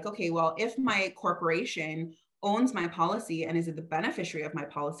people are like, okay, well, if my corporation owns my policy and is the beneficiary of my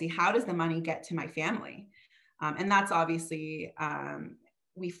policy, how does the money get to my family? And that's obviously,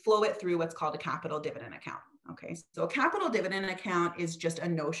 we flow it through what's called a capital dividend account. Okay, so a capital dividend account is just a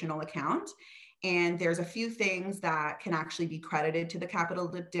notional account. And there's a few things that can actually be credited to the capital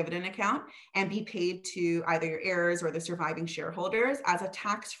dividend account and be paid to either your heirs or the surviving shareholders as a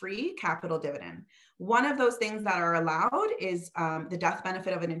tax-free capital dividend. One of those things that are allowed is the death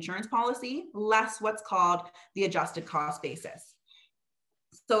benefit of an insurance policy, less what's called the adjusted cost basis.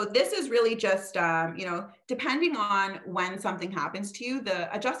 So this is really just, depending on when something happens to you,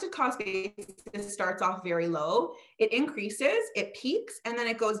 the adjusted cost basis starts off very low. It increases, it peaks, and then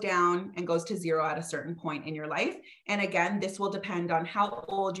it goes down and goes to zero at a certain point in your life. And again, this will depend on how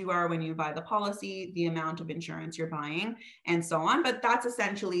old you are when you buy the policy, the amount of insurance you're buying, and so on. But that's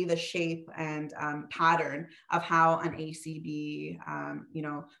essentially the shape and pattern of how an ACB,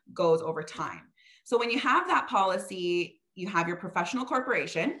 goes over time. So when you have that policy, you have your professional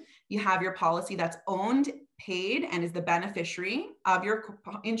corporation, you have your policy that's owned, paid, and is the beneficiary of your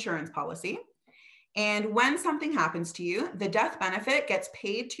insurance policy. And when something happens to you, the death benefit gets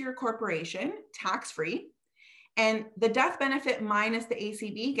paid to your corporation tax-free. And the death benefit minus the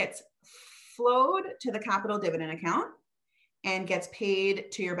ACB gets flowed to the capital dividend account and gets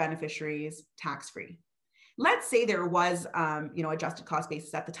paid to your beneficiaries tax-free. Let's say there was, adjusted cost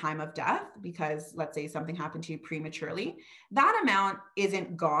basis at the time of death, because let's say something happened to you prematurely. That amount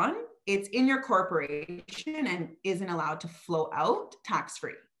isn't gone. It's in your corporation and isn't allowed to flow out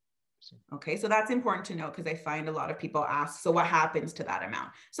tax-free. Okay, so that's important to know because I find a lot of people ask, so what happens to that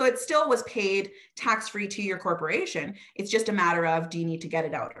amount? So it still was paid tax-free to your corporation. It's just a matter of, do you need to get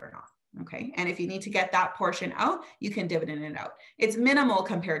it out or not? Okay, and if you need to get that portion out, you can dividend it out. It's minimal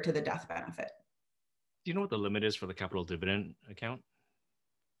compared to the death benefit. Do you know what the limit is for the capital dividend account?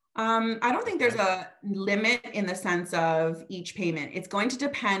 I don't think there's a limit in the sense of each payment. It's going to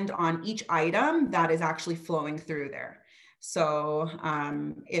depend on each item that is actually flowing through there. So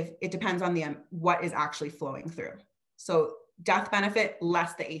if it depends on what is actually flowing through. So death benefit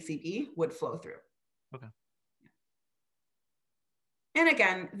less the ACB would flow through. Okay. And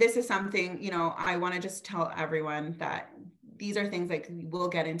again, this is something, I want to just tell everyone that these are things like we'll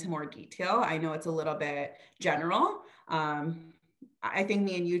get into more detail. I know it's a little bit general. I think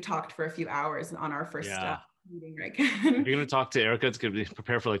me and you talked for a few hours on our first meeting, right? If you're going to talk to Erica, it's going to be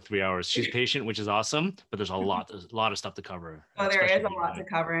prepared for like 3 hours. She's patient, which is awesome, but there's a lot of stuff to cover. Oh, there is a lot to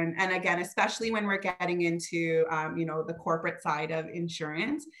cover. And again, especially when we're getting into, the corporate side of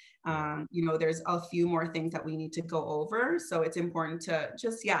insurance, there's a few more things that we need to go over. So it's important to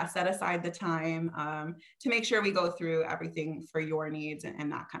just, set aside the time to make sure we go through everything for your needs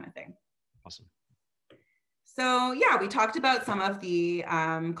and that kind of thing. Awesome. So we talked about some of the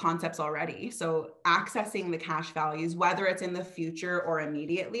concepts already. So accessing the cash values, whether it's in the future or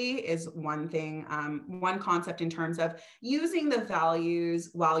immediately, is one thing, one concept in terms of using the values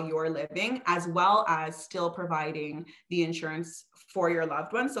while you're living, as well as still providing the insurance for your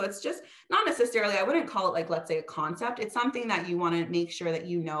loved ones. So it's just not necessarily, I wouldn't call it like, let's say, a concept. It's something that you want to make sure that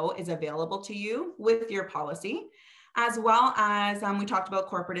is available to you with your policy. As well as we talked about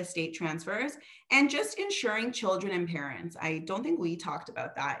corporate estate transfers and just insuring children and parents. I don't think we talked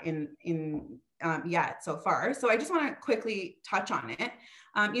about that yet so far. So I just want to quickly touch on it.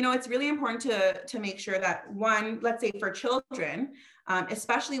 It's really important to make sure that one, let's say for children,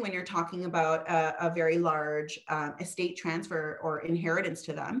 especially when you're talking about a very large estate transfer or inheritance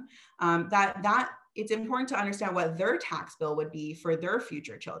to them, that it's important to understand what their tax bill would be for their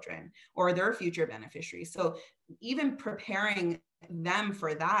future children or their future beneficiaries. So even preparing them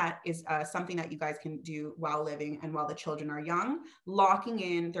for that is something that you guys can do while living and while the children are young. Locking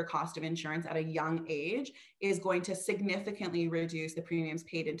in their cost of insurance at a young age is going to significantly reduce the premiums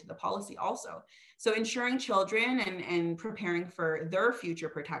paid into the policy also. So insuring children and preparing for their future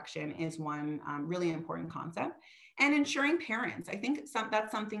protection is one really important concept. And insuring parents, I think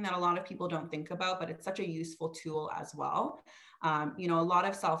that's something that a lot of people don't think about, but it's such a useful tool as well. A lot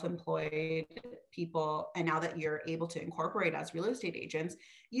of self-employed people, and now that you're able to incorporate as real estate agents,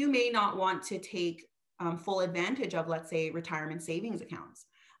 you may not want to take full advantage of, let's say, retirement savings accounts,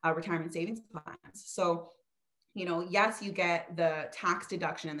 retirement savings plans. So, yes, you get the tax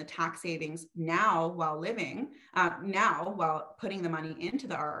deduction and the tax savings now while living, while putting the money into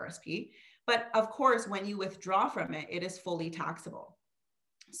the RRSP. But of course, when you withdraw from it, it is fully taxable.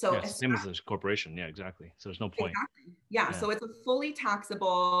 So yeah, same as a corporation. Yeah, exactly. So there's no point. Exactly. Yeah. So it's a fully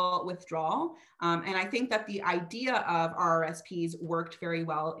taxable withdrawal. And I think that the idea of RRSPs worked very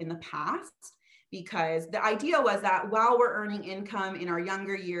well in the past, because the idea was that while we're earning income in our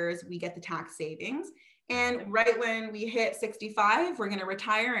younger years, we get the tax savings. And right when we hit 65, we're going to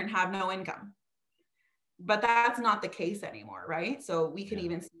retire and have no income. But that's not the case anymore, right? So we can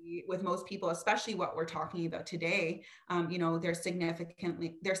even see with most people, especially what we're talking about today, there's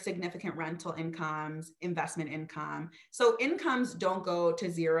significant rental incomes, investment income. So incomes don't go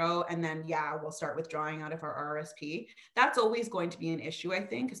to zero and then, we'll start withdrawing out of our RRSP. That's always going to be an issue, I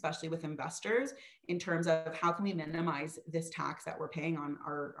think, especially with investors, in terms of how can we minimize this tax that we're paying on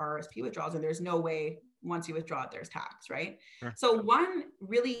our RRSP withdrawals? And there's no way once you withdraw it, there's tax, right? Sure. So one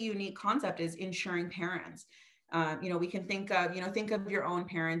really unique concept is insuring parents. We can think of your own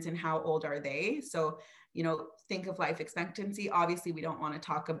parents and how old are they? So, think of life expectancy. Obviously, we don't want to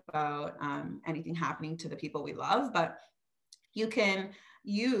talk about anything happening to the people we love, but you can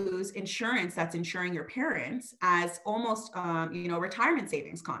use insurance that's insuring your parents as almost, retirement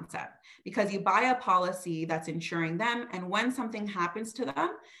savings concept, because you buy a policy that's insuring them. And when something happens to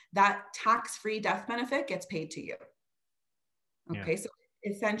them, that tax-free death benefit gets paid to you. Okay. So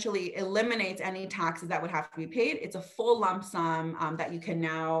essentially eliminates any taxes that would have to be paid. It's a full lump sum that you can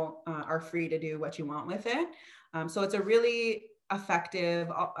now are free to do what you want with it. So it's a really effective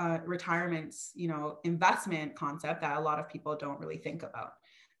retirement, investment concept that a lot of people don't really think about.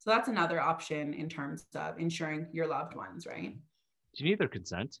 So that's another option in terms of insuring your loved ones, right? Do you need their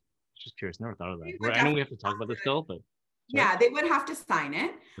consent? Just curious, never thought of that. I know we have to talk about this still, but yeah, they would have to sign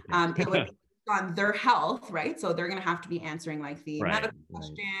it. Okay. It would be on their health, right? So they're going to have to be answering like the medical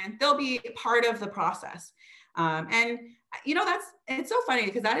question. They'll be part of the process. And it's so funny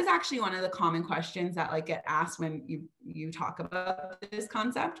because that is actually one of the common questions that get asked when you talk about this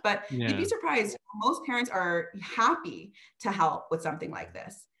concept, but you'd be surprised. Most parents are happy to help with something like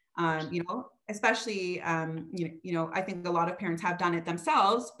this. Especially, I think a lot of parents have done it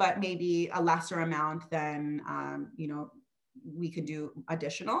themselves, but maybe a lesser amount than, we could do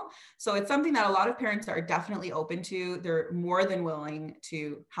additional. So it's something that a lot of parents are definitely open to. They're more than willing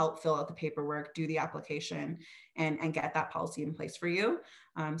to help fill out the paperwork, do the application, and get that policy in place for you.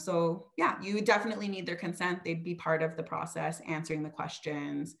 You definitely need their consent. They'd be part of the process, answering the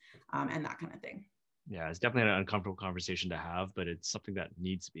questions, and that kind of thing. Yeah, it's definitely an uncomfortable conversation to have, but it's something that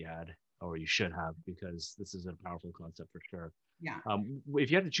needs to be had, or you should have, because this is a powerful concept for sure. Yeah. If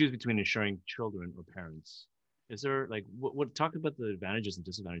you had to choose between insuring children or parents, is there what talk about the advantages and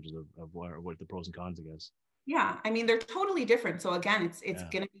disadvantages of what the pros and cons, I guess? Yeah, I mean, they're totally different. So again, it's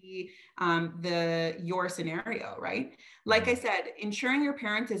going to be your scenario, right? Like I said, insuring your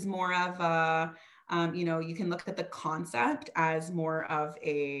parents is more of a, you can look at the concept as more of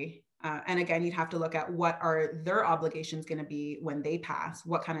a, and again, you'd have to look at what are their obligations going to be when they pass,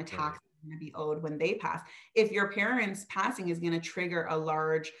 what kind of tax is going to be owed when they pass. If your parents passing is going to trigger a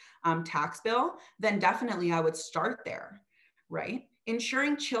large tax bill, then definitely I would start there, right?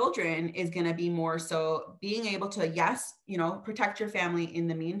 Insuring children is going to be more so being able to, yes, protect your family in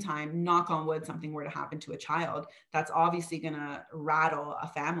the meantime. Knock on wood, something were to happen to a child, that's obviously going to rattle a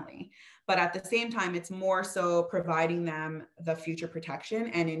family. But at the same time, it's more so providing them the future protection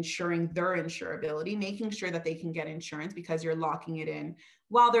and ensuring their insurability, making sure that they can get insurance because you're locking it in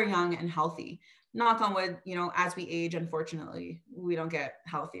while they're young and healthy. Knock on wood, as we age, unfortunately, we don't get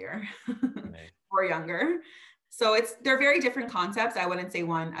healthier or younger. So they're very different concepts. I wouldn't say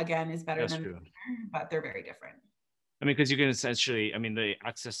one, again, is better than the other, but they're very different. I mean, because you can essentially, the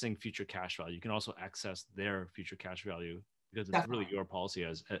accessing future cash value, you can also access their future cash value because it's really your policy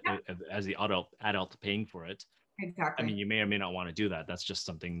as the adult paying for it. Exactly. I mean, you may or may not want to do that. That's just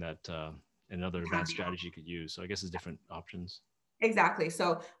something that another advanced strategy could use. So I guess it's different options. Exactly.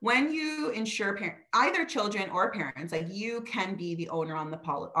 So when you insure either children or parents, like you can be the owner on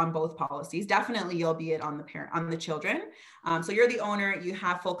on both policies. Definitely, you'll be it on the parent on the children. So you're the owner. You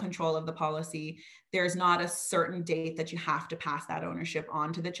have full control of the policy. There's not a certain date that you have to pass that ownership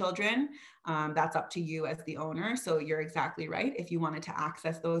on to the children. That's up to you as the owner. So you're exactly right. If you wanted to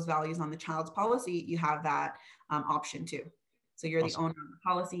access those values on the child's policy, you have that option too. So you're the Awesome. owner of the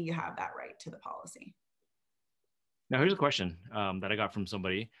policy. You have that right to the policy. Now, here's a question that I got from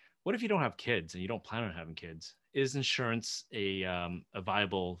somebody. What if you don't have kids and you don't plan on having kids? Is insurance a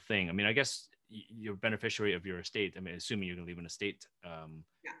viable thing? I mean, I guess you're beneficiary of your estate. I mean, assuming you're going to leave an estate,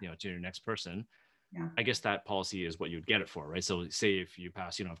 to your next person. Yeah. I guess that policy is what you'd get it for, right? So, say if you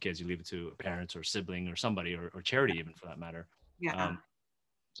pass, you don't have kids, you leave it to parents or sibling or somebody or charity, even for that matter. Yeah.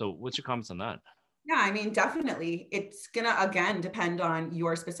 So, what's your comments on that? Yeah, I mean, definitely. It's going to, again, depend on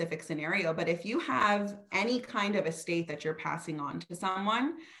your specific scenario. But if you have any kind of estate that you're passing on to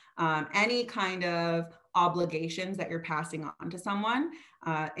someone, any kind of obligations that you're passing on to someone,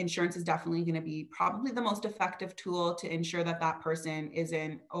 insurance is definitely going to be probably the most effective tool to ensure that that person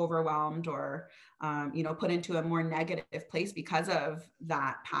isn't overwhelmed or, put into a more negative place because of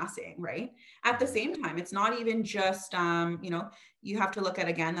that passing, right? At the same time, it's not even just, you have to look at,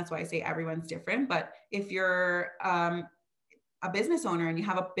 again, that's why I say everyone's different. But if you're a business owner and you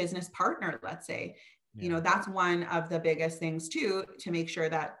have a business partner, let's say, that's one of the biggest things too, to make sure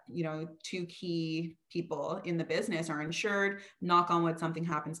that, two key people in the business are insured. Knock on wood, something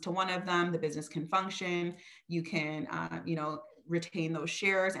happens to one of them, the business can function. You can, retain those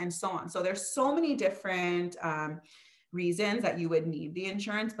shares and so on. So there's so many different reasons that you would need the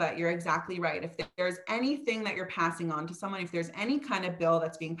insurance, but you're exactly right. If there's anything that you're passing on to someone, if there's any kind of bill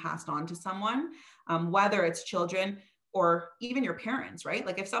that's being passed on to someone, whether it's children or even your parents, right?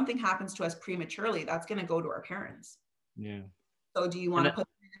 Like if something happens to us prematurely, that's going to go to our parents. Yeah. So do you want to put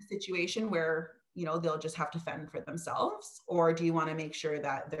them in a situation where, they'll just have to fend for themselves? Or do you want to make sure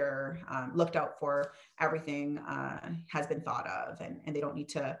that they're looked out for, everything has been thought of, and they don't need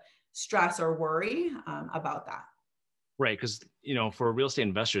to stress or worry about that? Right, because for real estate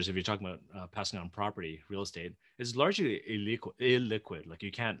investors, if you're talking about passing on property, real estate is largely illiquid. Like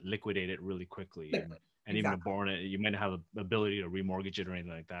you can't liquidate it really quickly, and even a borrower, you might not have the ability to remortgage it or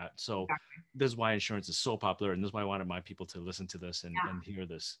anything like that. So this is why insurance is so popular, and this is why I wanted my people to listen to this and hear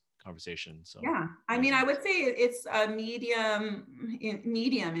this conversation. So yeah, I mean, I would say it's a medium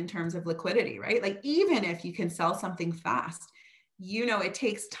in terms of liquidity, right? Like even if you can sell something fast, it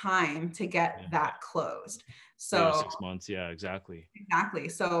takes time to get that closed. So 6 months. Yeah, exactly. Exactly.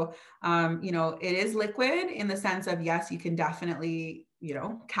 So, it is liquid in the sense of, yes, you can definitely,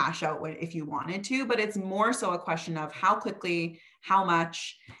 cash out if you wanted to, but it's more so a question of how quickly, how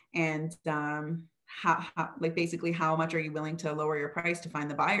much, and how like basically how much are you willing to lower your price to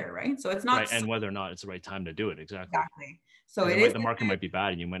find the buyer, right? So it's not right, and whether or not it's the right time to do it. Exactly. So the market might be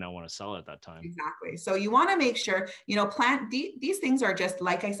bad and you might not want to sell at that time. Exactly. So you want to make sure, these things are just,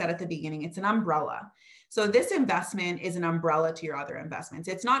 like I said at the beginning, it's an umbrella. So this investment is an umbrella to your other investments.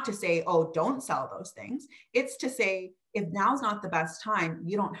 It's not to say, oh, don't sell those things. It's to say, if now's not the best time,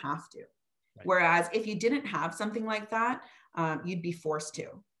 you don't have to. Right. Whereas if you didn't have something like that, you'd be forced to.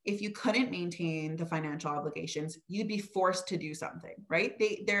 If you couldn't maintain the financial obligations, you'd be forced to do something, right?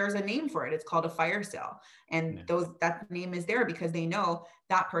 There's a name for it. It's called a fire sale. And that name is there because they know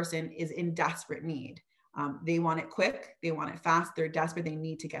that person is in desperate need. They want it quick. They want it fast. They're desperate. They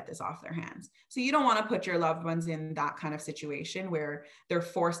need to get this off their hands. So you don't want to put your loved ones in that kind of situation where they're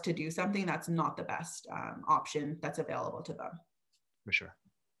forced to do something that's not the best option that's available to them. For sure.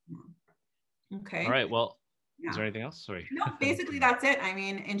 Okay. All right. Well, is there anything else? Sorry. No, basically that's it. I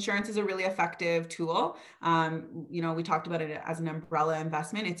mean, insurance is a really effective tool. We talked about it as an umbrella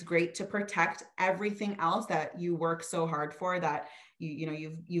investment. It's great to protect everything else that you work so hard for, that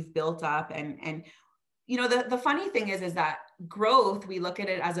you've built up. And the funny thing is that growth, we look at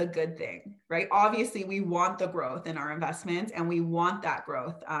it as a good thing, right? Obviously, we want the growth in our investments and we want that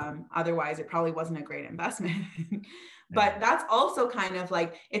growth. Otherwise, it probably wasn't a great investment. But that's also kind of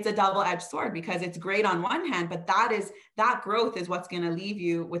like, it's a double-edged sword, because it's great on one hand, but that growth is what's going to leave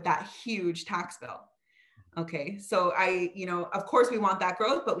you with that huge tax bill. Okay. So of course we want that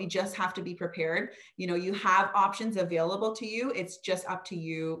growth, but we just have to be prepared. You have options available to you. It's just up to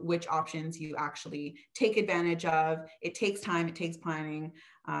you which options you actually take advantage of. It takes time, it takes planning,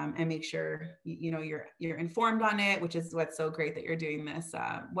 and make sure, you're informed on it, which is what's so great that you're doing this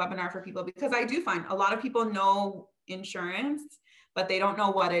webinar for people, because I do find a lot of people know insurance, but they don't know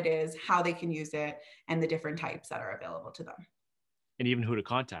what it is, how they can use it, and the different types that are available to them. And even who to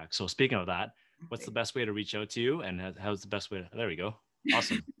contact. So speaking of that, what's the best way to reach out to you, and how's the best way there we go.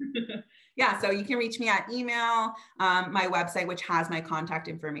 Awesome. Yeah, so you can reach me at email, my website, which has my contact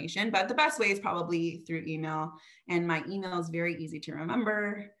information, but the best way is probably through email. And my email is very easy to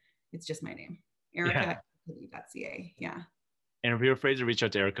remember. It's just my name, Erica.ca. Yeah. And if you're afraid to reach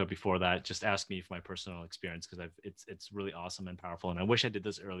out to Erica before that, just ask me for my personal experience, because it's really awesome and powerful. And I wish I did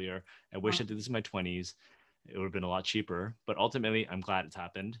this earlier. I wish I did this in my 20s. It would have been a lot cheaper, but ultimately I'm glad it's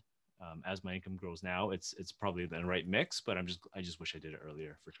happened. As my income grows now, it's probably the right mix, but I just wish I did it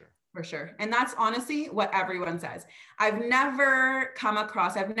earlier, for sure. For sure. And that's honestly what everyone says. I've never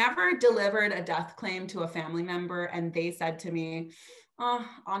delivered a death claim to a family member and they said to me, oh,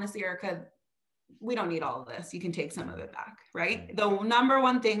 honestly, Erica, we don't need all of this. You can take some of it back, right? The number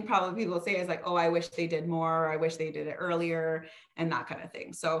one thing probably people say is like, oh, I wish they did more. Or I wish they did it earlier, and that kind of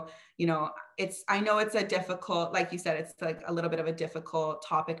thing. So, I know it's a difficult, like you said, it's like a little bit of a difficult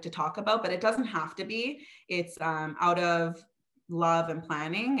topic to talk about, but it doesn't have to be. It's out of love and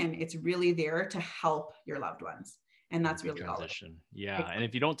planning, and it's really there to help your loved ones. And that's really transition. Yeah. And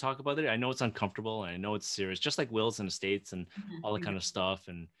if you don't talk about it, I know it's uncomfortable and I know it's serious, just like wills and estates and all that kind of stuff.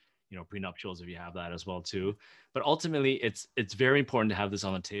 And prenuptials, if you have that as well too. But ultimately it's very important to have this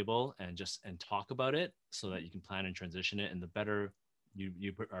on the table and talk about it so that you can plan and transition it. And the better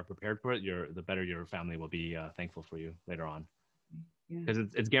you are prepared for it, the better your family will be thankful for you later on. Because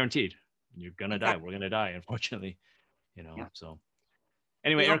it's guaranteed. You're going to die. We're going to die, unfortunately, so.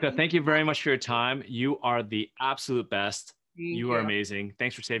 Anyway, Erica, thank you very much for your time. You are the absolute best. You are amazing.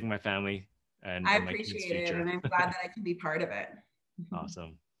 Thanks for saving my family. And I appreciate it. And I'm glad that I can be part of it.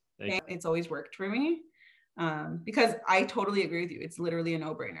 Awesome. It's always worked for me because I totally agree with you. It's literally a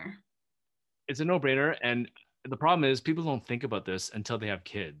no-brainer. It's a no-brainer. And the problem is people don't think about this until they have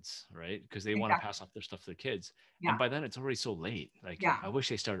kids, right? Because they want to pass off their stuff to their kids. Yeah. And by then it's already so late. I wish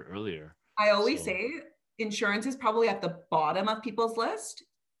they started earlier. I always say insurance is probably at the bottom of people's list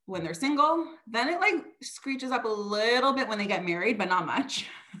when they're single. Then it screeches up a little bit when they get married, but not much.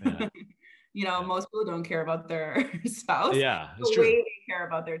 Yeah. Most people don't care about their spouse. Yeah, that's true. They care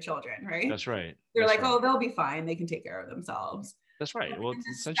about their children, right? That's right. They're oh, they'll be fine. They can take care of themselves. That's right. Well,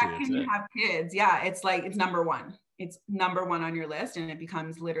 essentially, that's you have kids. Yeah, it's number one. It's number one on your list, and it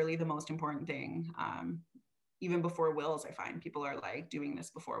becomes literally the most important thing. Even before wills, I find people are doing this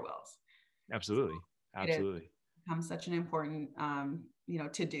before wills. Absolutely. Absolutely. It becomes such an important,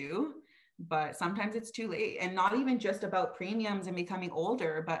 to do. But sometimes it's too late, and not even just about premiums and becoming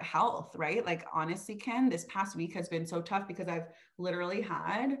older, but health, right? Honestly, Ken, this past week has been so tough because I've literally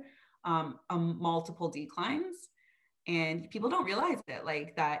had multiple declines, and people don't realize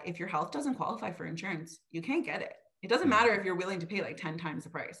it, that if your health doesn't qualify for insurance, you can't get it. It doesn't matter if you're willing to pay 10 times the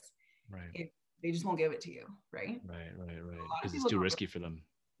price. Right. They just won't give it to you, right? Right. Because it's too risky for them.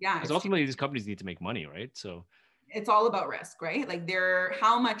 Yeah. Because ultimately these companies need to make money, right? So it's all about risk, right?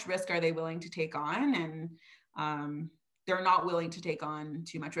 How much risk are they willing to take on? And they're not willing to take on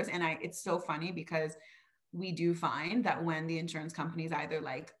too much risk. And it's so funny because we do find that when the insurance companies either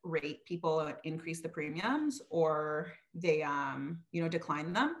rate people, increase the premiums, or they,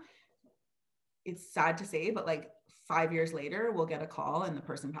 decline them, it's sad to say, but 5 years later, we'll get a call and the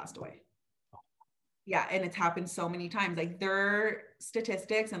person passed away. Yeah. And it's happened so many times. Their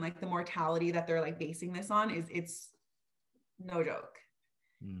statistics and the mortality that they're basing this on it's no joke.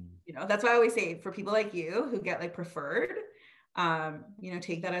 That's why I always say for people like you who get preferred,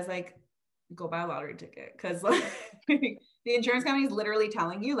 take that as go buy a lottery ticket. Cause the insurance company is literally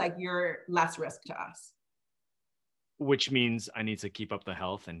telling you you're less risk to us. Which means I need to keep up the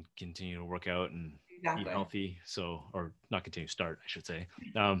health and continue to work out and eat healthy. So, or not continue to start, I should say.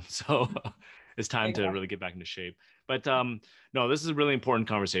 So it's time to really get back into shape. But no, this is a really important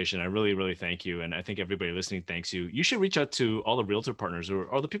conversation. I really, really thank you. And I think everybody listening thanks you. You should reach out to all the realtor partners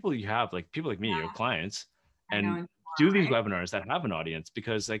or the people you have, people like me, your clients, and do these webinars that have an audience,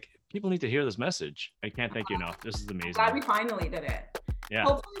 because people need to hear this message. I can't thank you enough. This is amazing. I'm glad we finally did it. Yeah.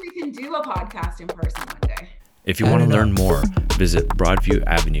 Hopefully we can do a podcast in person one day. If you want to learn more, visit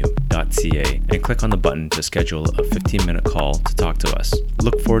broadviewavenue.ca and click on the button to schedule a 15-minute call to talk to us.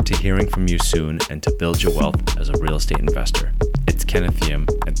 Look forward to hearing from you soon and to build your wealth as a real estate investor. It's Kenneth Yim,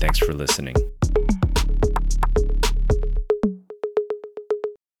 and thanks for listening.